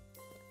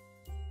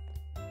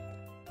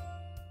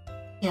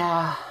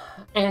yeah.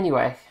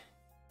 Anyway,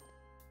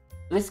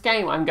 this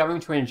game, I'm going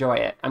to enjoy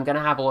it. I'm going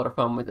to have a lot of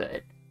fun with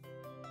it.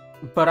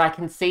 But I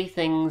can see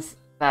things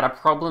that are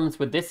problems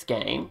with this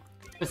game,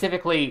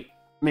 specifically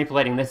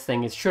manipulating this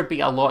thing, should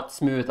be a lot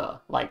smoother.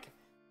 Like,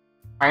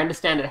 I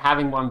understand that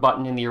having one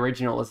button in the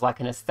original is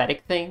like an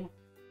aesthetic thing,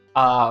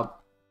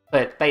 but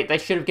they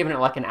should have given it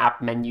like an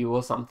app menu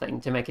or something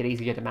to make it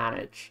easier to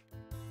manage.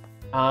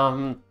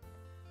 What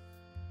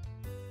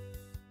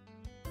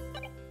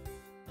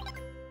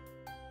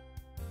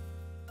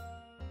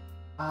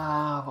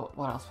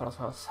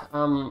else?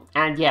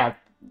 And yeah,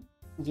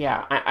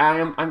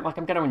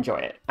 I'm gonna enjoy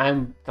it.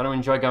 I'm gonna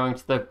enjoy going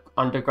to the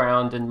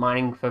underground and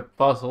mining for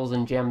fossils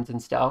and gems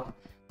and stuff.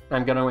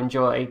 I'm gonna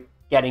enjoy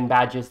getting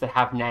badges that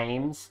have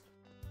names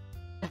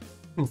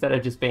instead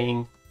of just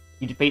being,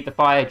 you defeat the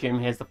fire gym,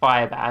 here's the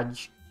fire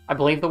badge. I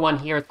believe the one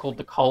here is called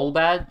the coal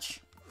badge,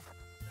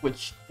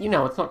 which, you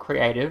know, it's not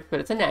creative, but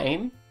it's a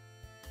name.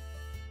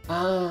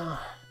 I'm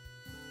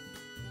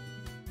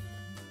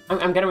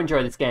going to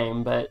enjoy this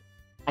game, but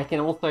I can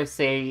also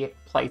see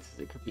places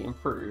it could be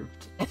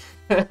improved.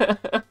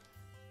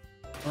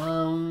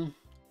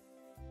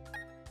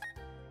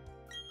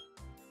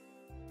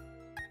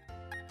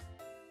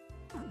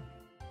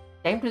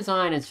 Game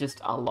design is just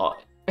a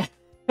lot.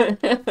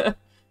 But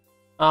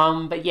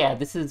yeah,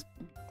 this is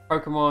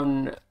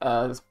Pokemon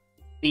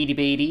Speedy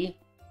Beedy.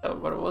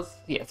 What it was?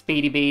 Yeah,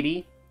 Speedy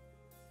Beedy.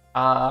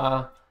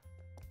 And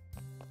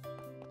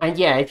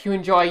yeah, if you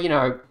enjoy, you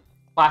know,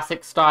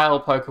 classic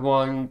style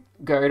Pokemon,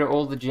 go to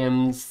all the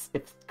gyms.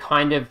 It's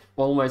kind of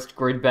almost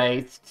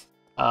grid-based.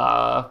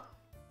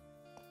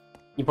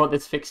 You've got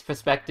this fixed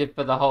perspective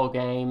for the whole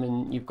game,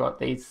 and you've got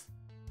these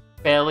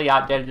fairly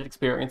outdated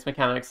experience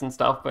mechanics and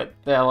stuff, but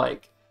they're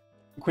like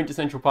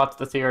quintessential parts of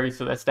the series,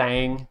 so they're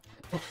staying.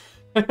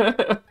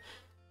 Then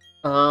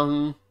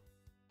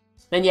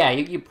yeah,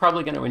 you're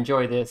probably going to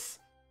enjoy this.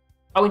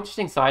 Oh,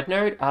 interesting side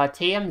note,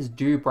 TMs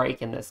do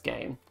break in this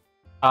game.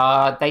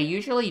 They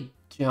usually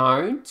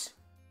don't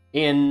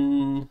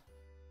in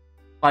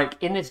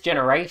this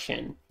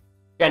generation,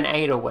 Gen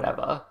 8 or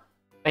whatever.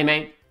 They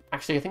made,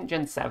 actually I think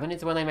Gen 7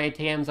 is when they made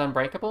TMs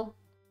unbreakable.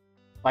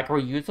 Like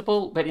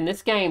reusable, but in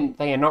this game,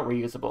 they are not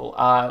reusable.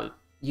 I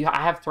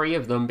have 3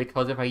 of them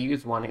because if I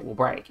use one, it will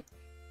break.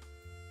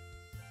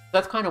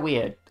 That's kind of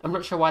weird. I'm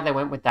not sure why they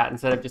went with that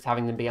instead of just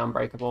having them be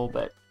unbreakable,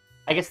 but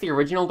I guess the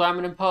original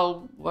Diamond and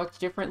Pearl works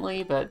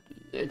differently, but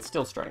it's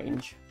still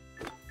strange.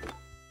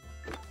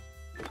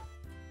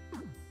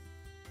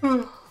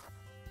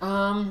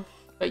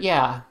 But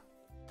yeah.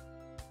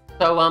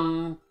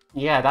 So,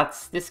 yeah,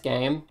 that's this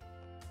game.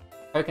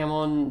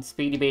 Pokémon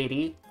Speedy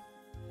Beedy.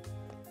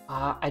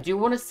 I do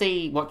want to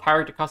see what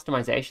character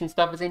customization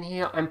stuff is in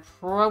here. I'm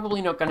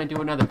probably not going to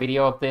do another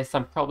video of this.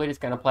 I'm probably just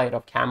going to play it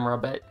off camera,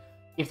 but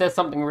if there's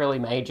something really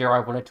major I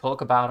want to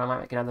talk about, I might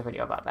make another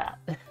video about that.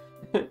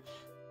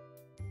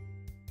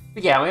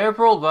 But yeah, my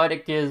overall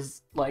verdict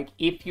is, like,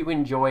 if you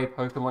enjoy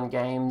Pokemon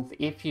games,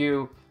 if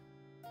you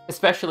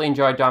especially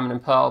enjoyed Diamond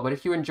and Pearl, but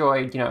if you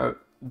enjoyed, you know,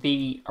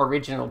 the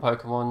original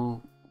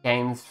Pokemon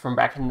games from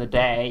back in the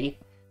day,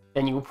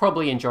 then you will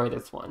probably enjoy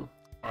this one.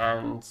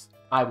 And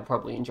I will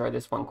probably enjoy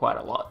this one quite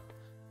a lot.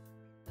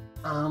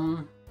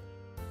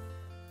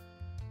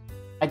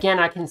 Again,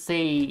 I can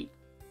see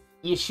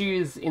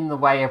issues in the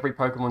way every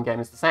Pokemon game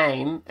is the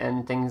same,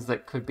 and things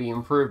that could be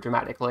improved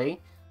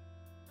dramatically.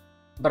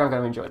 But I'm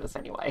going to enjoy this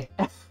anyway.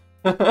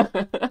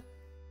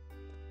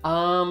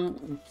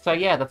 So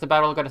yeah, that's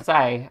about all I've got to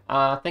say.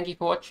 Thank you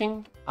for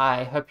watching.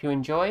 I hope you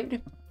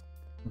enjoyed.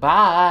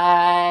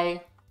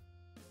 Bye!